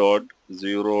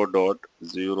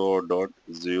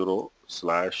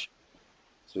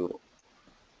 0.0.0.0/0.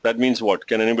 That means what?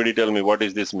 Can anybody tell me what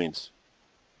is this means?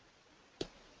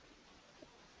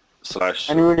 Slash.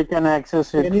 Anybody can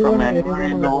access it from any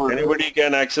node. Anybody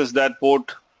can access that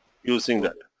port using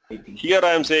that. Here I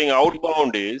am saying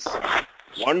outbound is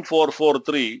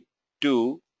 1443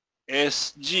 to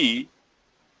SG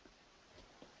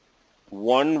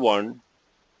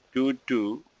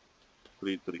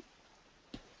 112233.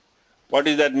 What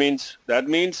does that means? That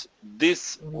means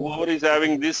this, whoever is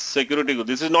having this security group,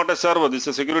 this is not a server, this is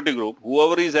a security group.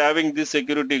 Whoever is having this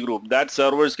security group, that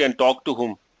servers can talk to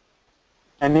whom?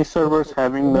 Any servers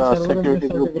having the security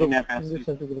group in FS.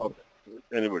 Okay.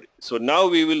 Anybody. So now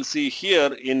we will see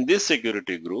here in this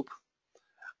security group,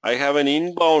 I have an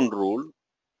inbound rule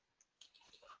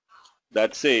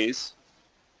that says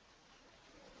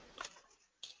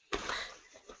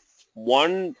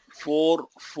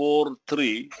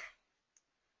 1443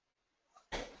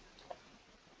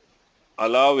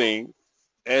 allowing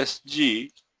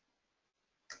SG,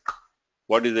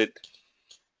 what is it?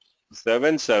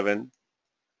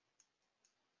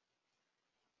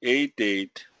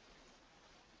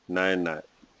 778899.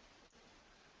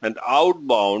 And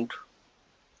outbound,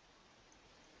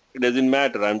 it doesn't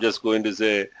matter. I'm just going to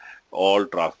say all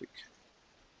traffic.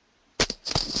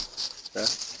 Okay.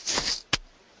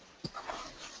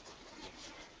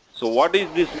 So what is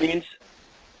this means?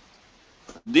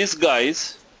 These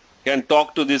guys can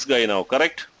talk to this guy now,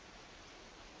 correct?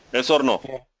 Yes or no?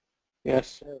 Yeah.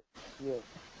 Yes.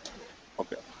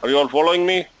 Okay. Are you all following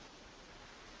me?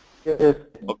 Yes.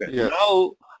 Okay. Yes.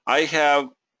 Now I have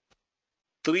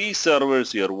 3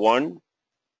 servers here. 1,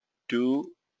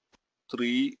 2,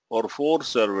 3 or 4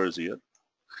 servers here.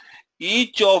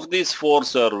 Each of these 4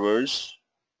 servers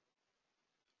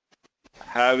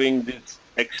having this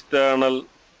external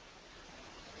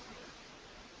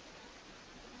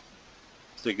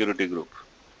security group.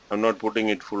 I'm not putting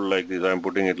it full like this, I'm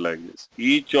putting it like this.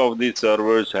 Each of these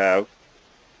servers have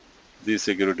this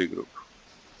security group.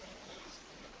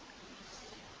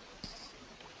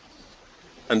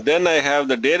 And then I have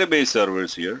the database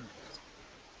servers here.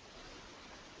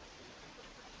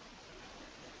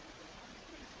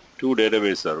 Two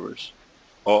database servers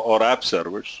or app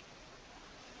servers.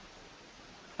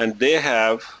 And they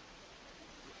have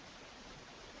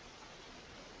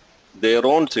their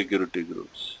own security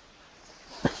groups.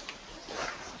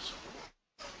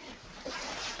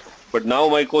 But now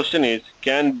my question is,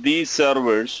 can these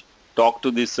servers talk to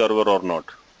this server or not?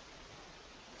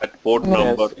 At port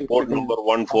number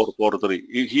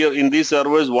 1443. Here in these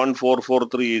servers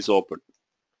 1443 is open.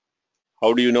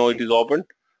 How do you know it is open?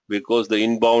 Because the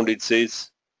inbound it says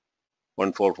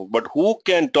 144. But who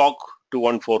can talk to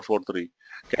 1443?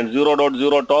 Can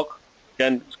 0.0 talk?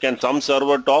 Can some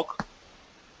server talk?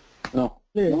 No.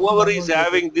 Whoever is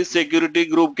having this security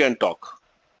group can talk.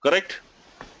 Correct?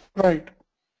 Right.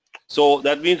 So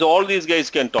that means all these guys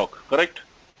can talk. Correct?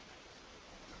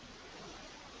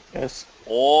 Yes.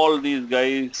 All these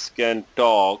guys can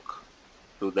talk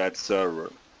to that server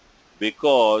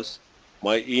because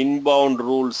my inbound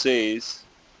rule says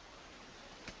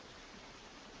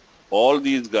all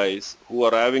these guys who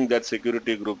are having that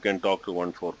security group can talk to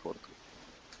 1443.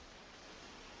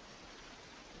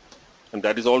 And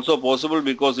that is also possible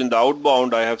because in the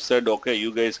outbound I have said, okay,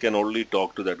 you guys can only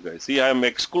talk to that guy. See, I am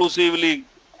exclusively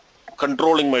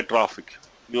controlling my traffic.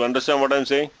 You understand what I'm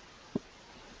saying?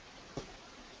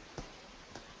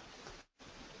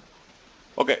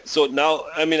 Okay, so now,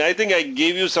 I mean, I think I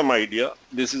gave you some idea.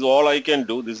 This is all I can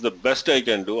do. This is the best I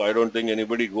can do. I don't think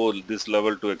anybody go this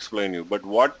level to explain you. But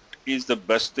what is the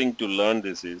best thing to learn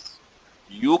this is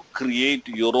you create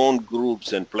your own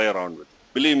groups and play around with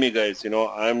it. Believe me, guys,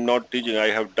 I'm not teaching. I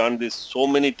have done this so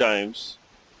many times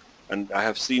and I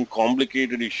have seen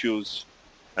complicated issues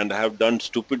and I have done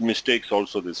stupid mistakes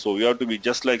also this. So you have to be,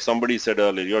 just like somebody said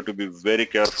earlier, you have to be very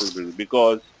careful with it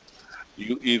because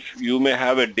if you may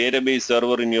have a database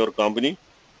server in your company,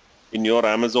 in your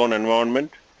Amazon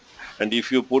environment, and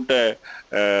if you put a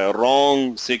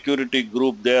wrong security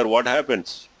group there, what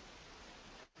happens?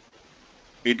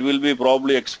 It will be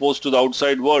probably exposed to the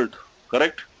outside world,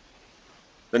 correct?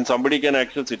 Then somebody can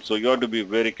access it. So you have to be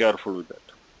very careful with that.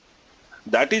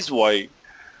 That is why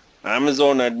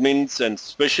Amazon admins and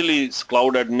especially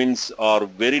cloud admins are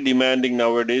very demanding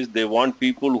nowadays. They want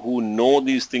people who know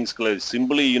these things clearly.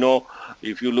 Simply,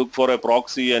 if you look for a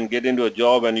proxy and get into a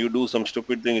job and you do some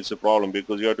stupid thing, it's a problem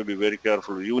because you have to be very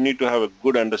careful. You need to have a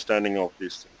good understanding of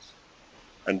these things.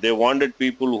 And they wanted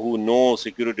people who know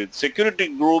security. Security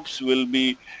groups will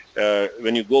be,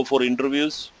 when you go for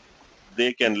interviews,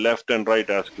 they can left and right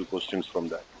ask you questions from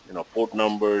that. Port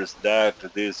numbers,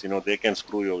 this, they can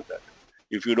screw you with that.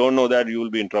 If you don't know that, you will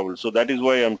be in trouble. So that is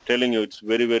why I'm telling you it's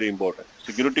very, very important.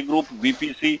 Security group,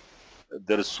 VPC,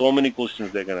 there are so many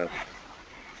questions they can ask.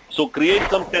 So create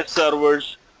some test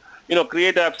servers,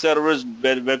 create app servers,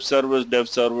 web servers, dev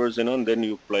servers, and then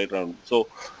you play around. So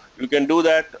you can do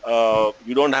that.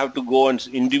 You don't have to go and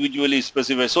individually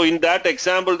specify. So in that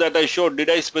example that I showed, did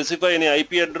I specify any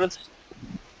IP address?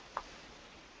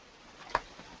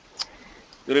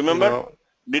 You remember? No.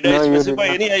 Did I No, you did specify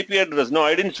not. any IP address? No,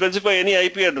 I didn't specify any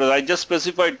IP address. I just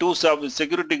specified two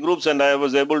security groups and I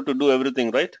was able to do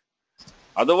everything, right?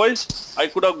 Otherwise, I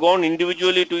could have gone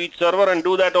individually to each server and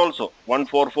do that also.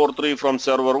 1443 from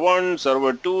server 1,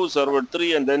 server 2, server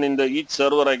 3, and then in each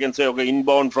server I can say, okay,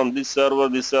 inbound from this server,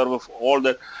 all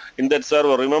that. In that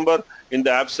server, remember, in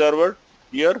the app server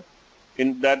here,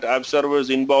 in that app server's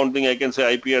inbound thing, I can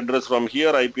say IP address from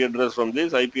here, IP address from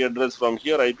this, IP address from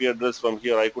here, IP address from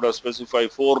here. I could have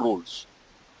specified 4 rules,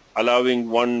 allowing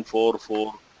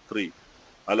 1443,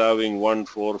 allowing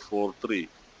 1443,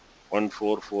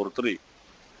 1443,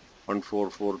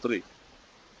 1443.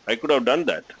 I could have done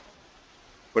that.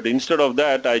 But instead of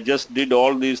that, I just did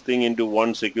all these things into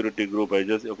one security group. I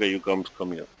just, okay, you come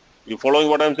here. You following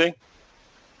what I'm saying?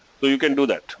 So you can do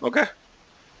that, okay?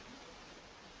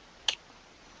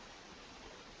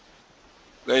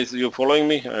 Guys, you're following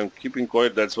me? I'm keeping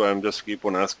quiet. That's why I'm just keep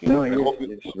on asking. No, I yes, hope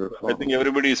yes, you're I think following.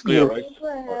 everybody is clear, Yes. right? Deepu,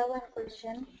 I have one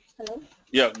question. Hello.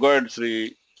 Yeah, go ahead,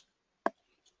 Sri.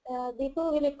 Deepu,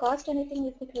 will it cost anything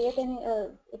if we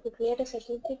create a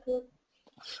security group?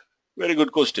 Very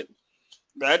good question.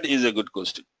 That is a good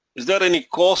question. Is there any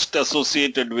cost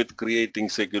associated with creating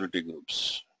security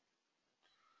groups?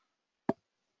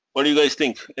 What do you guys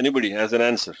think? Anybody has an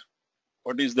answer?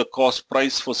 What is the cost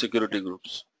price for security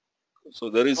groups? So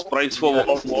there is price for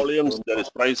Yes. volumes, there is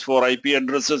price for IP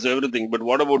addresses, everything. But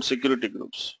what about security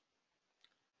groups?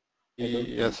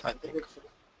 Yes, I think.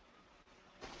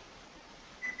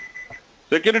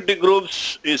 Security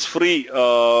groups is free.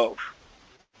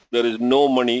 There is no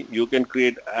money. You can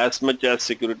create as much as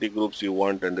security groups you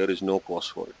want and there is no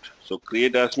cost for it. So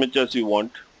create as much as you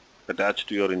want attached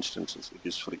to your instances. It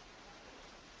is free.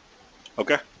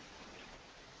 Okay?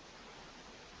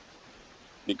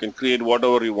 You can create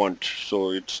whatever you want.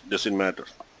 So it doesn't matter.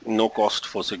 No cost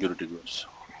for security groups.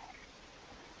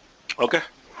 Okay?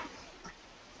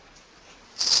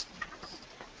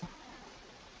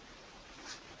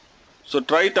 So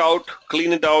try it out,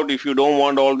 clean it out. If you don't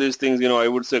want all these things, I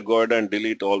would say go ahead and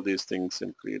delete all these things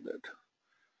and create that.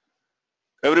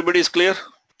 Everybody is clear?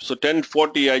 So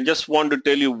 10:40, I just want to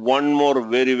tell you one more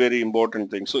very, very important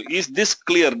thing. So is this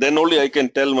clear? Then only I can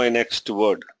tell my next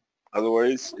word.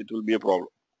 Otherwise, it will be a problem.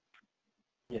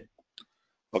 Yes.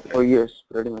 Okay. Oh, yes,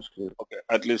 pretty much clear. Okay.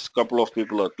 At least a couple of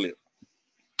people are clear.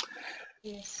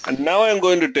 Yes. And now I'm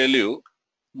going to tell you,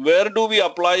 where do we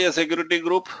apply a security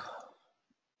group?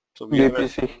 So we have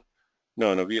VPC.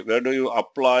 where do you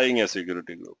applying a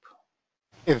security group?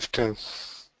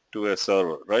 Instance. To a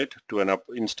server, right? To an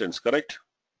instance, correct?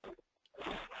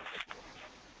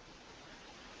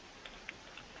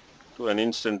 To an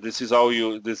instance. This is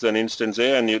an instance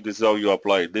A and this is how you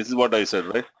apply it. This is what I said,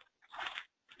 right?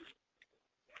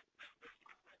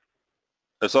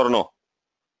 Yes or no?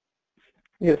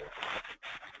 Yes.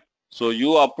 So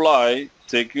you apply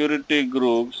security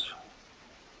groups.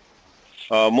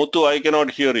 Muthu, I cannot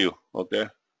hear you. Okay.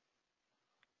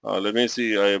 Let me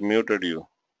see. I have muted you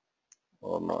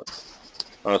or not.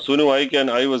 Sunu,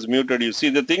 I was muted. You see,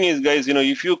 the thing is, guys,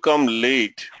 if you come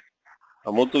late,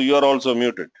 Muthu, you are also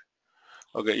muted.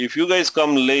 Okay, if you guys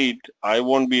come late, I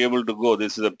won't be able to go.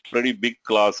 This is a pretty big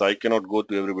class. I cannot go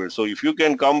to everybody. So if you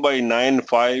can come by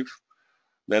 9:05,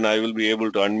 then I will be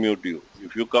able to unmute you.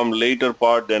 If you come later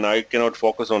part, then I cannot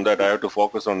focus on that. I have to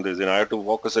focus on this, and I have to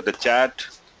focus at the chat.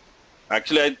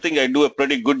 Actually, I think I do a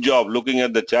pretty good job looking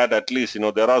at the chat. At least,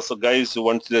 there are some guys who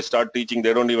once they start teaching,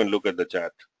 they don't even look at the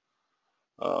chat.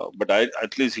 But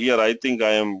at least here, I think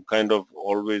I am kind of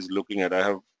always looking at. I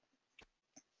have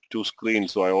two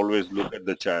screens, so I always look at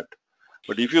the chat.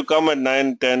 But if you come at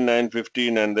 9:10,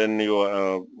 9:15, and then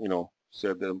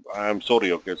say I'm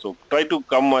sorry, okay. So try to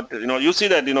come at, you see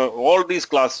that, all these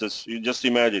classes, you just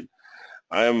imagine.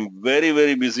 I am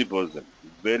very busy person,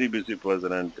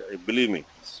 and believe me,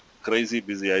 it's crazy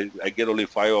busy. I get only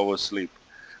 5 hours sleep.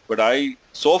 But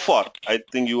so far, I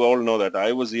think you all know that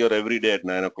I was here every day at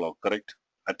 9 o'clock, correct?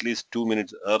 At least 2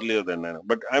 minutes earlier than 9.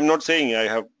 But I'm not saying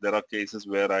there are cases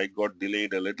where I got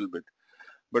delayed a little bit.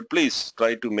 But please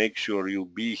try to make sure you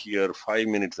be here 5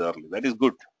 minutes early. That is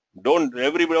good. Don't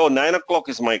everybody, 9 o'clock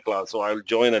is my class, so I'll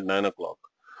join at 9 o'clock.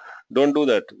 Don't do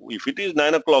that. If it is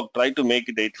 9 o'clock, try to make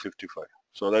it 8:55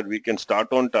 so that we can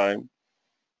start on time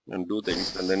and do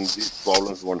things, and then these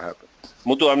problems won't happen.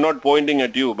 Muthu, I'm not pointing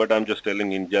at you, but I'm just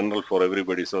telling in general for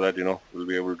everybody so that, we'll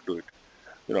be able to do it.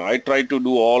 I try to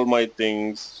do all my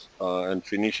things and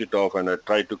finish it off, and I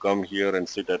try to come here and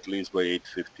sit at least by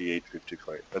 8:50,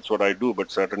 8:55. That's what I do,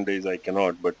 but certain days I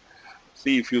cannot. But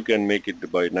see if you can make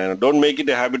it by 9. Don't make it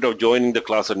a habit of joining the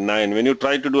class at 9. When you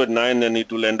try to do at 9, then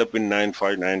it will end up in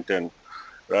 9:05, 9:10.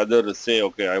 Rather say,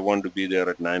 okay, I want to be there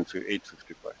at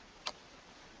 8:55.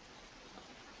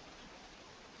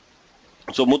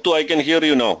 So Muthu, I can hear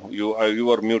you now. You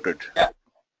are muted.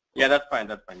 Yeah, that's fine.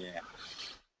 Yeah.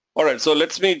 All right, so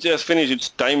let me just finish. Its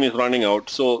time is running out.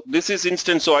 So this is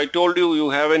instance. So I told you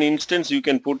have an instance. You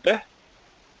can put a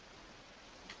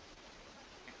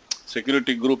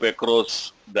security group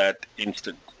across that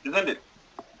instance, isn't it?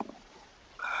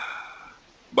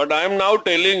 But I am now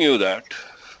telling you that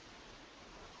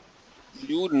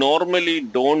you normally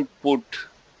don't put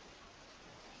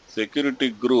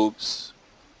security groups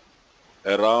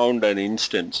around an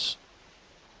instance.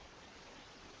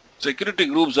 Security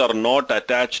groups are not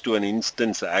attached to an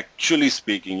instance, actually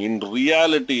speaking. In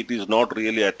reality, it is not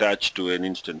really attached to an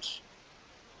instance.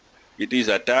 It is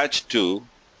attached to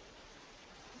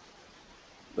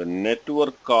the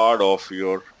network card of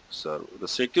your server. The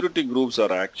security groups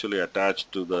are actually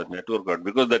attached to the network card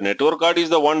because the network card is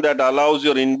the one that allows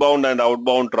your inbound and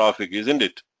outbound traffic, isn't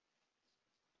it?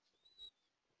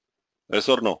 Yes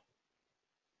or no?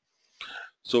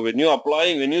 So when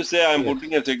you say I'm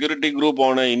putting a security group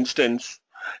on an instance,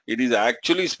 it is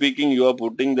actually speaking you are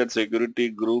putting that security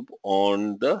group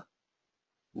on the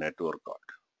network card.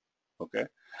 Okay.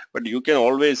 But you can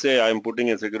always say I'm putting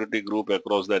a security group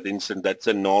across that instance. That's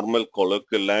a normal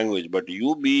colloquial language. But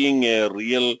you being a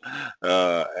real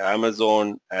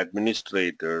Amazon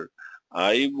administrator,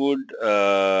 I would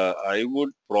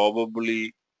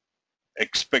probably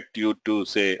expect you to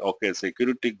say, okay,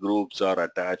 security groups are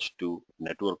attached to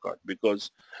network card,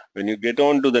 because when you get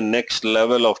on to the next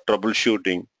level of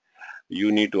troubleshooting,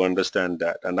 you need to understand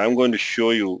that. And I'm going to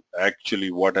show you actually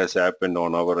what has happened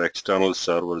on our external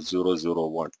server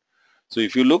 001. So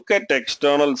if you look at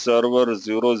external server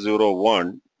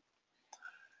 001,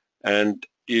 and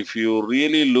if you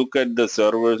really look at the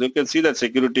servers, you can see that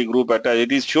security group attached.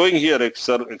 It is showing here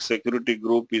security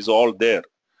group is all there.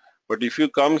 But if you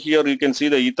come here, you can see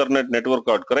the Ethernet network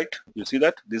card, correct? You see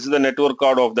that? This is the network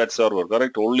card of that server,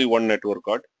 correct? Only one network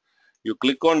card. You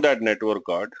click on that network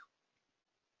card,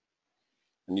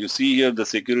 and you see here the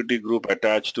security group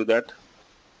attached to that.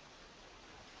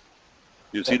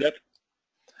 You see that?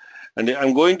 And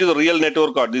I'm going to the real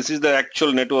network card. This is the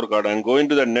actual network card. I'm going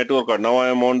to the network card. Now I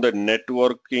am on the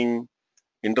networking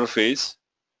interface.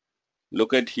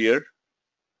 Look at here.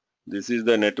 This is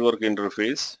the network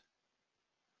interface.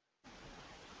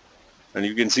 And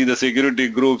you can see the security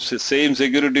groups, same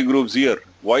security groups here.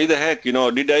 Why the heck,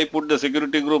 did I put the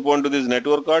security group onto this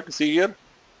network card? See here.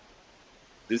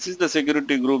 This is the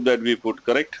security group that we put,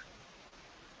 correct?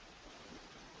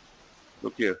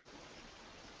 Look here.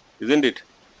 Isn't it?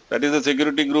 That is the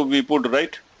security group we put,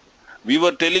 right? We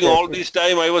were telling all this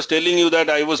time, I was telling you that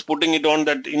I was putting it on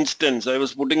that instance. I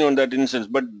was putting on that instance.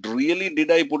 But really, did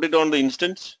I put it on the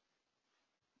instance?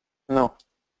 No.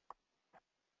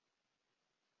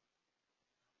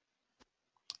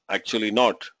 Actually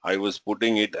not. I was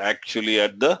putting it actually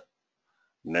at the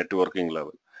networking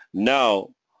level. Now,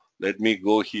 let me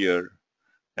go here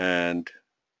and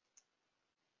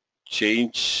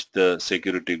change the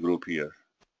security group here.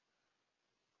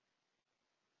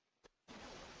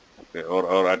 Okay,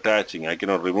 or attaching. I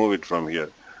cannot remove it from here.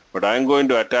 But I'm going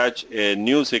to attach a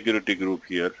new security group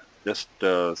here. Just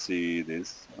see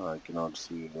this. I cannot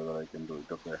see whether I can do it.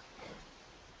 Okay.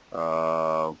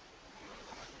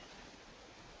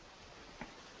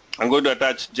 I'm going to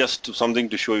attach just something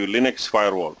to show you. Linux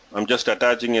firewall. I'm just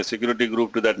attaching a security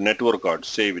group to that network card.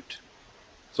 Save it.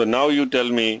 So now you tell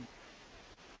me.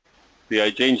 See, I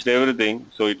changed everything,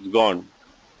 so it's gone.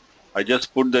 I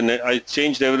just put I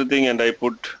changed everything and I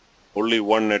put only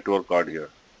one network card here.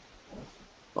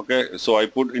 Okay, so I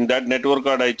put in that network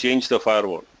card, I changed the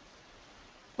firewall.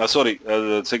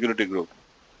 The security group.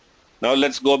 Now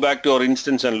let's go back to our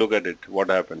instance and look at it. What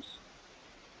happens?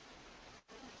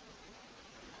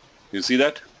 You see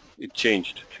that? It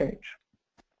changed.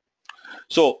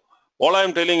 So all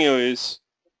I'm telling you is,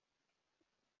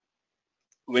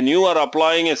 when you are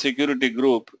applying a security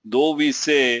group, though we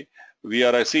say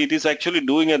see, it is actually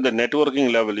doing at the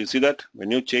networking level. You see that?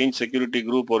 When you change security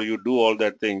group or you do all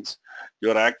that things,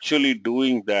 you're actually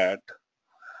doing that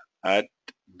at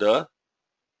the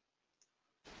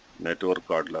network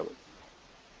card level.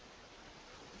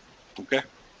 Okay?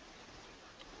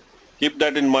 Keep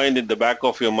that in mind in the back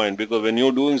of your mind, because when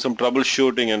you're doing some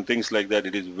troubleshooting and things like that,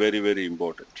 it is very, very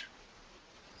important.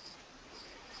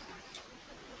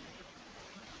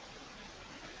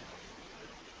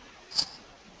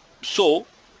 So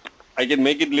I can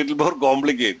make it a little more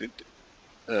complicated.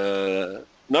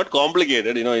 Not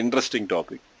complicated, interesting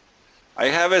topic. I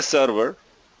have a server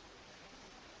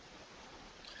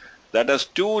that has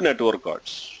two network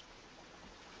cards.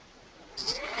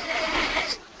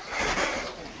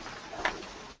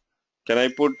 Can I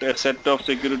put a set of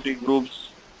security groups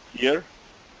here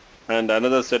and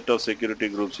another set of security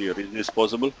groups here? Is this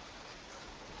possible?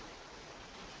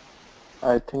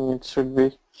 I think it should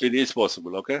be. It is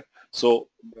possible, okay? So,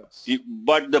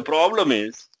 but the problem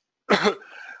is,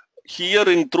 here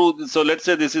so let's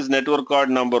say this is network card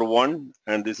number 1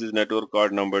 and this is network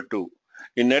card number 2.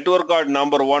 In network card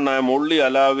number 1, I am only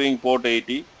allowing port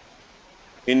 80.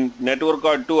 In network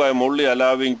card 2, I am only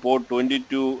allowing port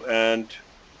 22 and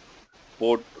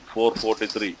port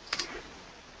 443.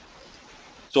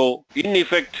 So in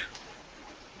effect,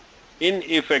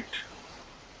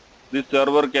 this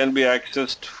server can be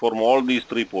accessed from all these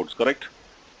 3 ports, correct?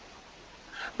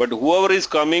 But whoever is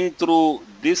coming through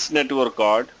this network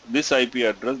card, this IP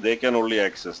address, they can only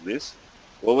access this.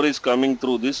 Whoever is coming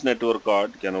through this network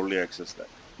card can only access that.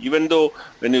 Even though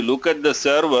when you look at the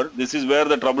server, this is where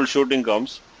the troubleshooting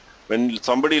comes. When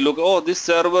somebody this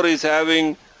server is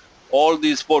having all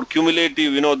these port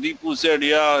cumulative, Deepu said,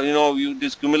 yeah,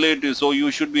 this cumulative, so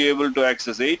you should be able to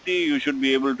access 80, you should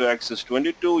be able to access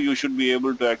 22, you should be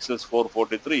able to access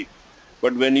 443.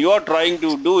 But when you are trying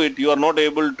to do it, you are not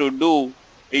able to do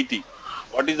 80.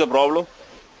 What is the problem?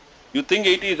 You think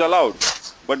 80 is allowed,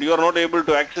 but you are not able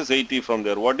to access 80 from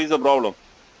there. What is the problem?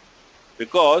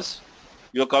 Because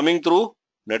you are coming through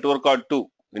network card 2.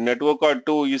 In network card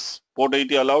 2, is port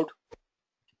 80 allowed?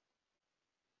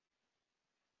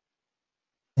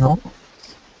 No.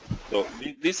 So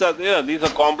these are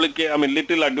complicated. I mean,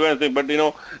 little advanced, but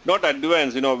not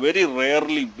advanced. Very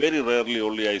rarely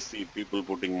only I see people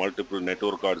putting multiple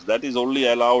network cards. That is only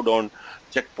allowed on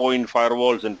checkpoint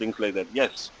firewalls and things like that.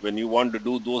 Yes, when you want to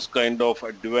do those kind of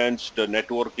advanced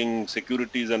networking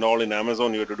securities and all in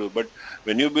Amazon, you have to do. But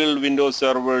when you build Windows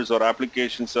servers or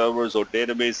application servers or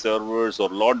database servers or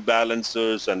load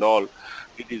balancers and all,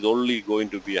 it is only going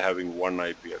to be having one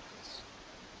IP address.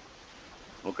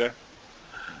 Okay.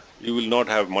 You will not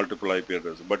have multiple IP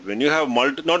addresses. But when you have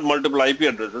not multiple IP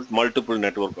addresses, multiple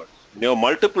network cards. When you have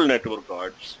multiple network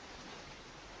cards,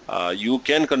 you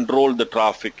can control the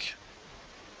traffic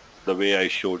the way I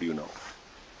showed you now.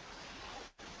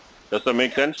 Does that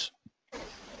make sense?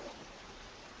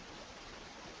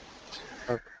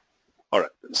 Okay. All right.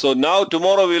 So now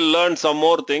tomorrow we'll learn some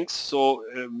more things. So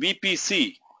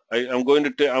VPC, I'm going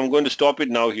to stop it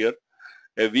now here.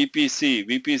 A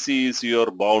VPC is your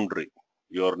boundary.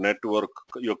 Your network,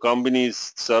 your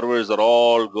company's servers are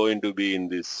all going to be in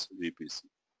this VPC.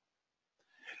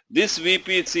 This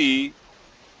VPC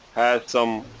has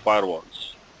some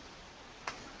firewalls,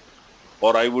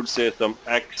 or I would say some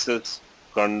access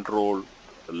control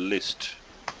list.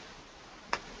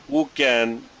 Who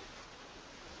can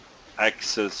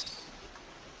access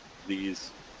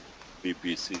these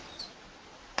VPCs?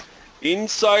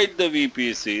 Inside the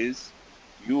VPCs,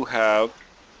 you have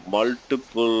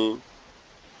multiple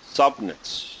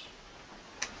subnets,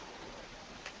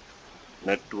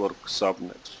 network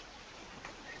subnets.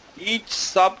 Each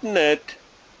subnet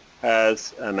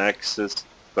has an access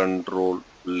control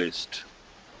list.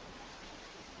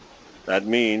 That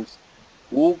means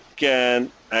who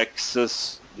can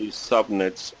access these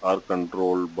subnets are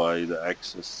controlled by the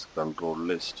access control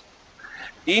list.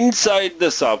 Inside the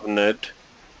subnet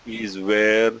is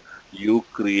where you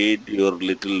create your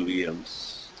little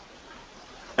VMs.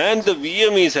 And the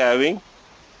VM is having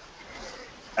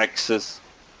access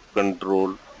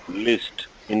control list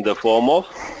in the form of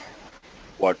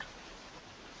what?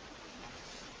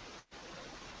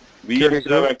 Security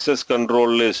VMs have group. access control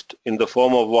list in the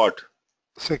form of what?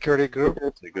 Security group.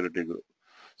 Security group.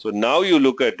 So now you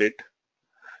look at it,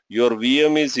 your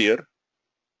VM is here.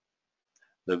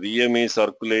 The VM is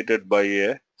circulated by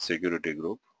a security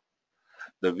group.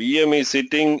 The VM is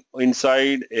sitting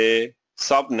inside a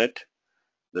subnet.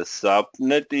 The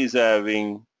subnet is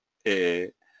having a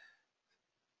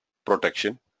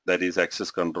protection, that is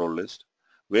access control list.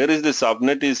 Where is the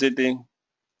subnet is sitting?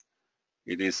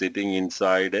 It is sitting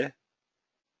inside a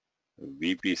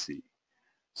VPC.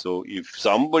 So if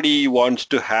somebody wants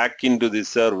to hack into this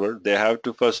server, they have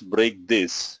to first break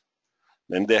this,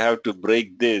 then they have to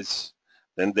break this,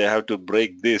 then they have to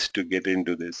break this to get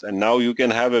into this. And now you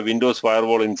can have a Windows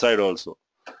firewall inside also.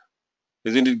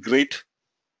 Isn't it great?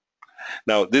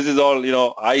 Now this is all,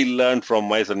 I learned from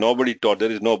myself. Nobody taught.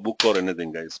 There is no book or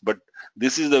anything, guys. But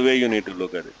this is the way you need to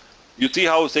look at it. You see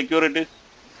how secure it is?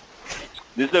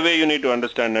 This is the way you need to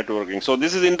understand networking. So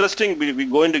this is interesting. We're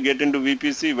going to get into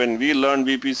VPC. When we learn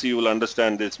VPC, you will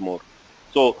understand this more.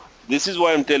 So this is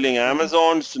why I'm telling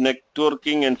Amazon's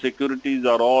networking and securities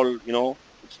are all,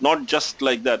 it's not just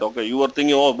like that. Okay, you were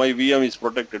thinking, oh, my VM is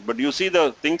protected. But you see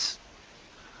the things?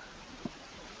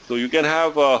 So you can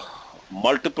have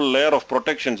multiple layer of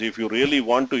protections. If you really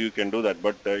want to, you can do that.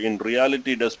 But in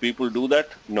reality, does people do that?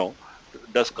 No.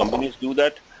 Does companies do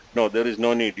that? No, there is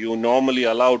no need. You normally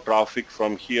allow traffic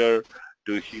from here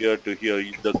to here to here.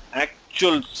 The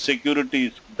actual security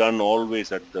is done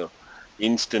always at the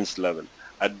instance level,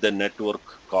 at the network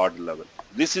card level.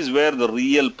 This is where the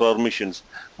real permissions,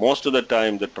 most of the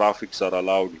time the traffics are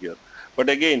allowed here. But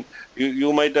again,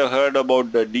 you might have heard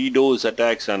about the DDoS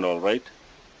attacks and all, right?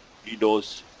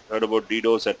 DDoS, heard about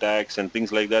DDoS attacks and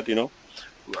things like that,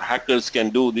 hackers can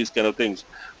do these kind of things.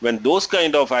 When those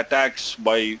kind of attacks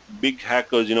by big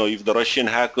hackers, if the Russian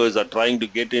hackers are trying to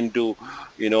get into,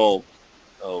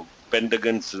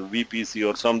 Pentagon's VPC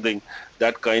or something,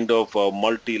 that kind of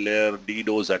multi-layer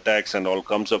DDoS attacks and all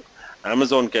comes up,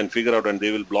 Amazon can figure out and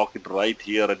they will block it right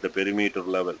here at the perimeter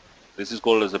level. This is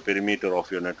called as the perimeter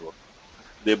of your network.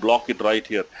 They block it right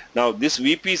here. Now this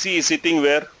VPC is sitting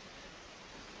where?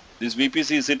 This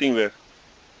VPC is sitting where?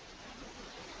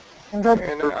 In a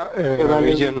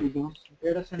region.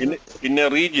 In a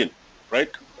region, right?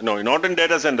 No, not in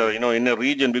data center, in a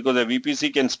region, because a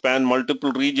VPC can span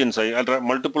multiple regions,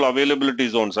 multiple availability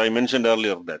zones. I mentioned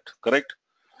earlier that, correct?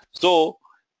 So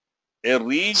a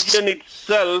region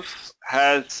itself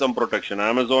has some protection.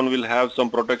 Amazon will have some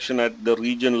protection at the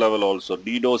region level also.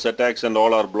 DDoS attacks and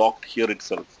all are blocked here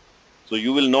itself. So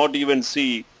you will not even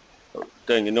see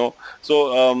thing,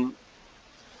 So,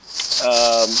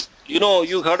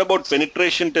 you heard about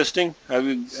penetration testing. Have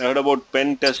you heard about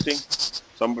pen testing?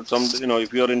 Some,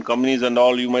 if you're in companies and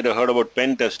all, you might have heard about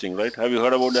pen testing, right? Have you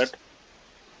heard about that?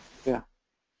 Yeah.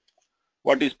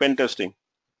 What is pen testing?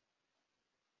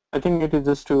 I think it is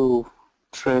just to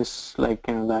trace, like,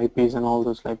 the IPs and all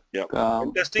those, like. Yeah.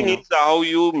 Pen testing is how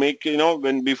you make,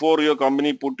 when before your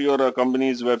company put your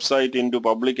company's website into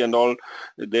public and all,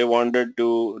 they wanted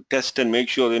to test and make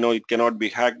sure, it cannot be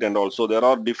hacked and all. So there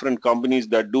are different companies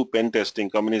that do pen testing,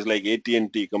 companies like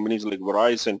AT&T, companies like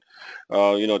Verizon,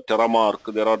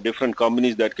 Terramark. There are different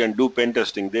companies that can do pen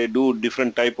testing. They do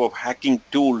different type of hacking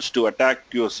tools to attack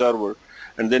your server.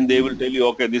 And then they will tell you,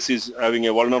 okay, this is having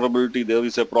a vulnerability, there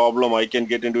is a problem, I can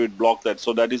get into it, block that.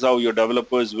 So that is how your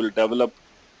developers will develop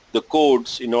the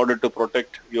codes in order to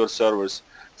protect your servers.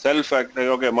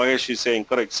 Okay, Mahesh is saying,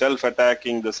 correct,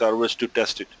 self-attacking the servers to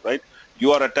test it, right?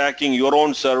 You are attacking your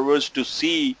own servers to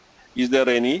see, is there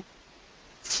any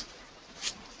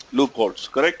loopholes,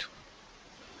 correct?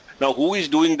 Now, who is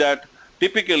doing that?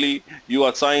 Typically, you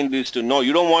assign this to, no,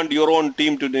 you don't want your own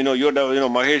team to,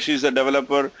 Mahesh is a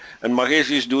developer and Mahesh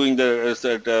is doing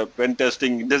the pen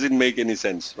testing. It doesn't make any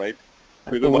sense, right?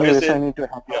 Because Mahesh says,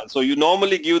 yeah, so you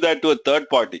normally give that to a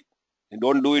third party. You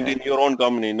don't do it in your own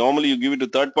company. Normally, you give it to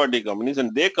third party companies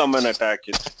and they come and attack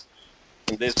it.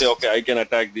 And they say, okay, I can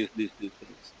attack these things.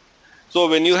 So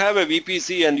when you have a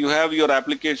VPC and you have your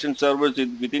application servers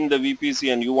within the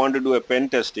VPC and you want to do a pen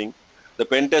testing, the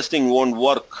pen testing won't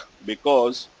work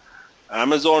because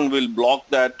Amazon will block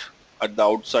that at the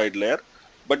outside layer.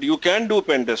 But you can do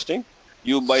pen testing.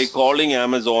 You by calling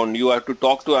Amazon, you have to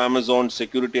talk to Amazon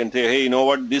security and say, hey, you know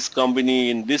what, this company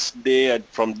in this day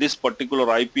from this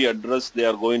particular IP address, they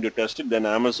are going to test it. Then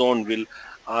Amazon will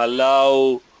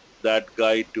allow that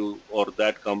guy to, or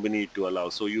that company to allow.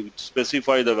 So you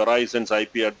specify the Verizon's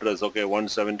IP address, okay,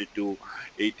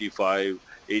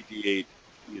 172.85.88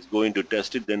 is going to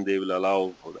test it, then they will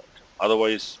allow for that.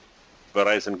 Otherwise,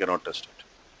 Verizon cannot test it.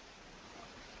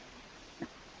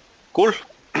 Cool.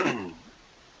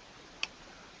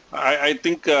 I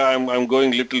think I'm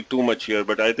going little too much here,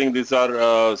 but I think these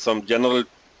are some general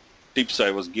tips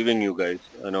I was giving you guys.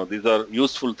 You know, these are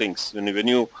useful things. When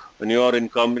you are in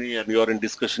company and you are in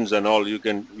discussions and all, you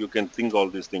can think all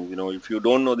these things. You know, if you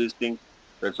don't know these things,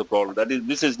 that's a problem.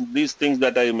 These things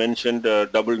that I mentioned,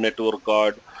 double network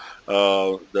card,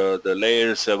 the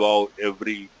layers above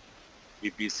every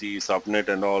EPC, subnet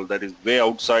and all, that is way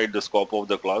outside the scope of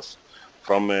the class.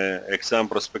 From an exam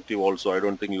perspective also, I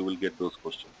don't think you will get those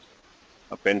questions.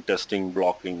 Pen testing,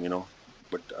 blocking, you know,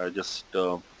 but I just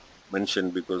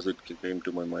mentioned because it came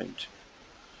to my mind.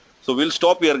 So we'll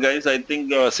stop here, guys. I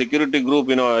think security group,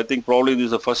 you know, I think probably this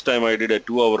is the first time I did a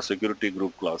 2-hour security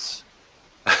group class.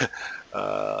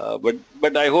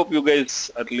 But I hope you guys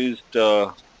at least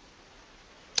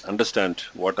understand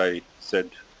what I said,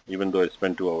 even though I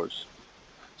spent 2 hours.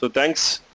 So thanks.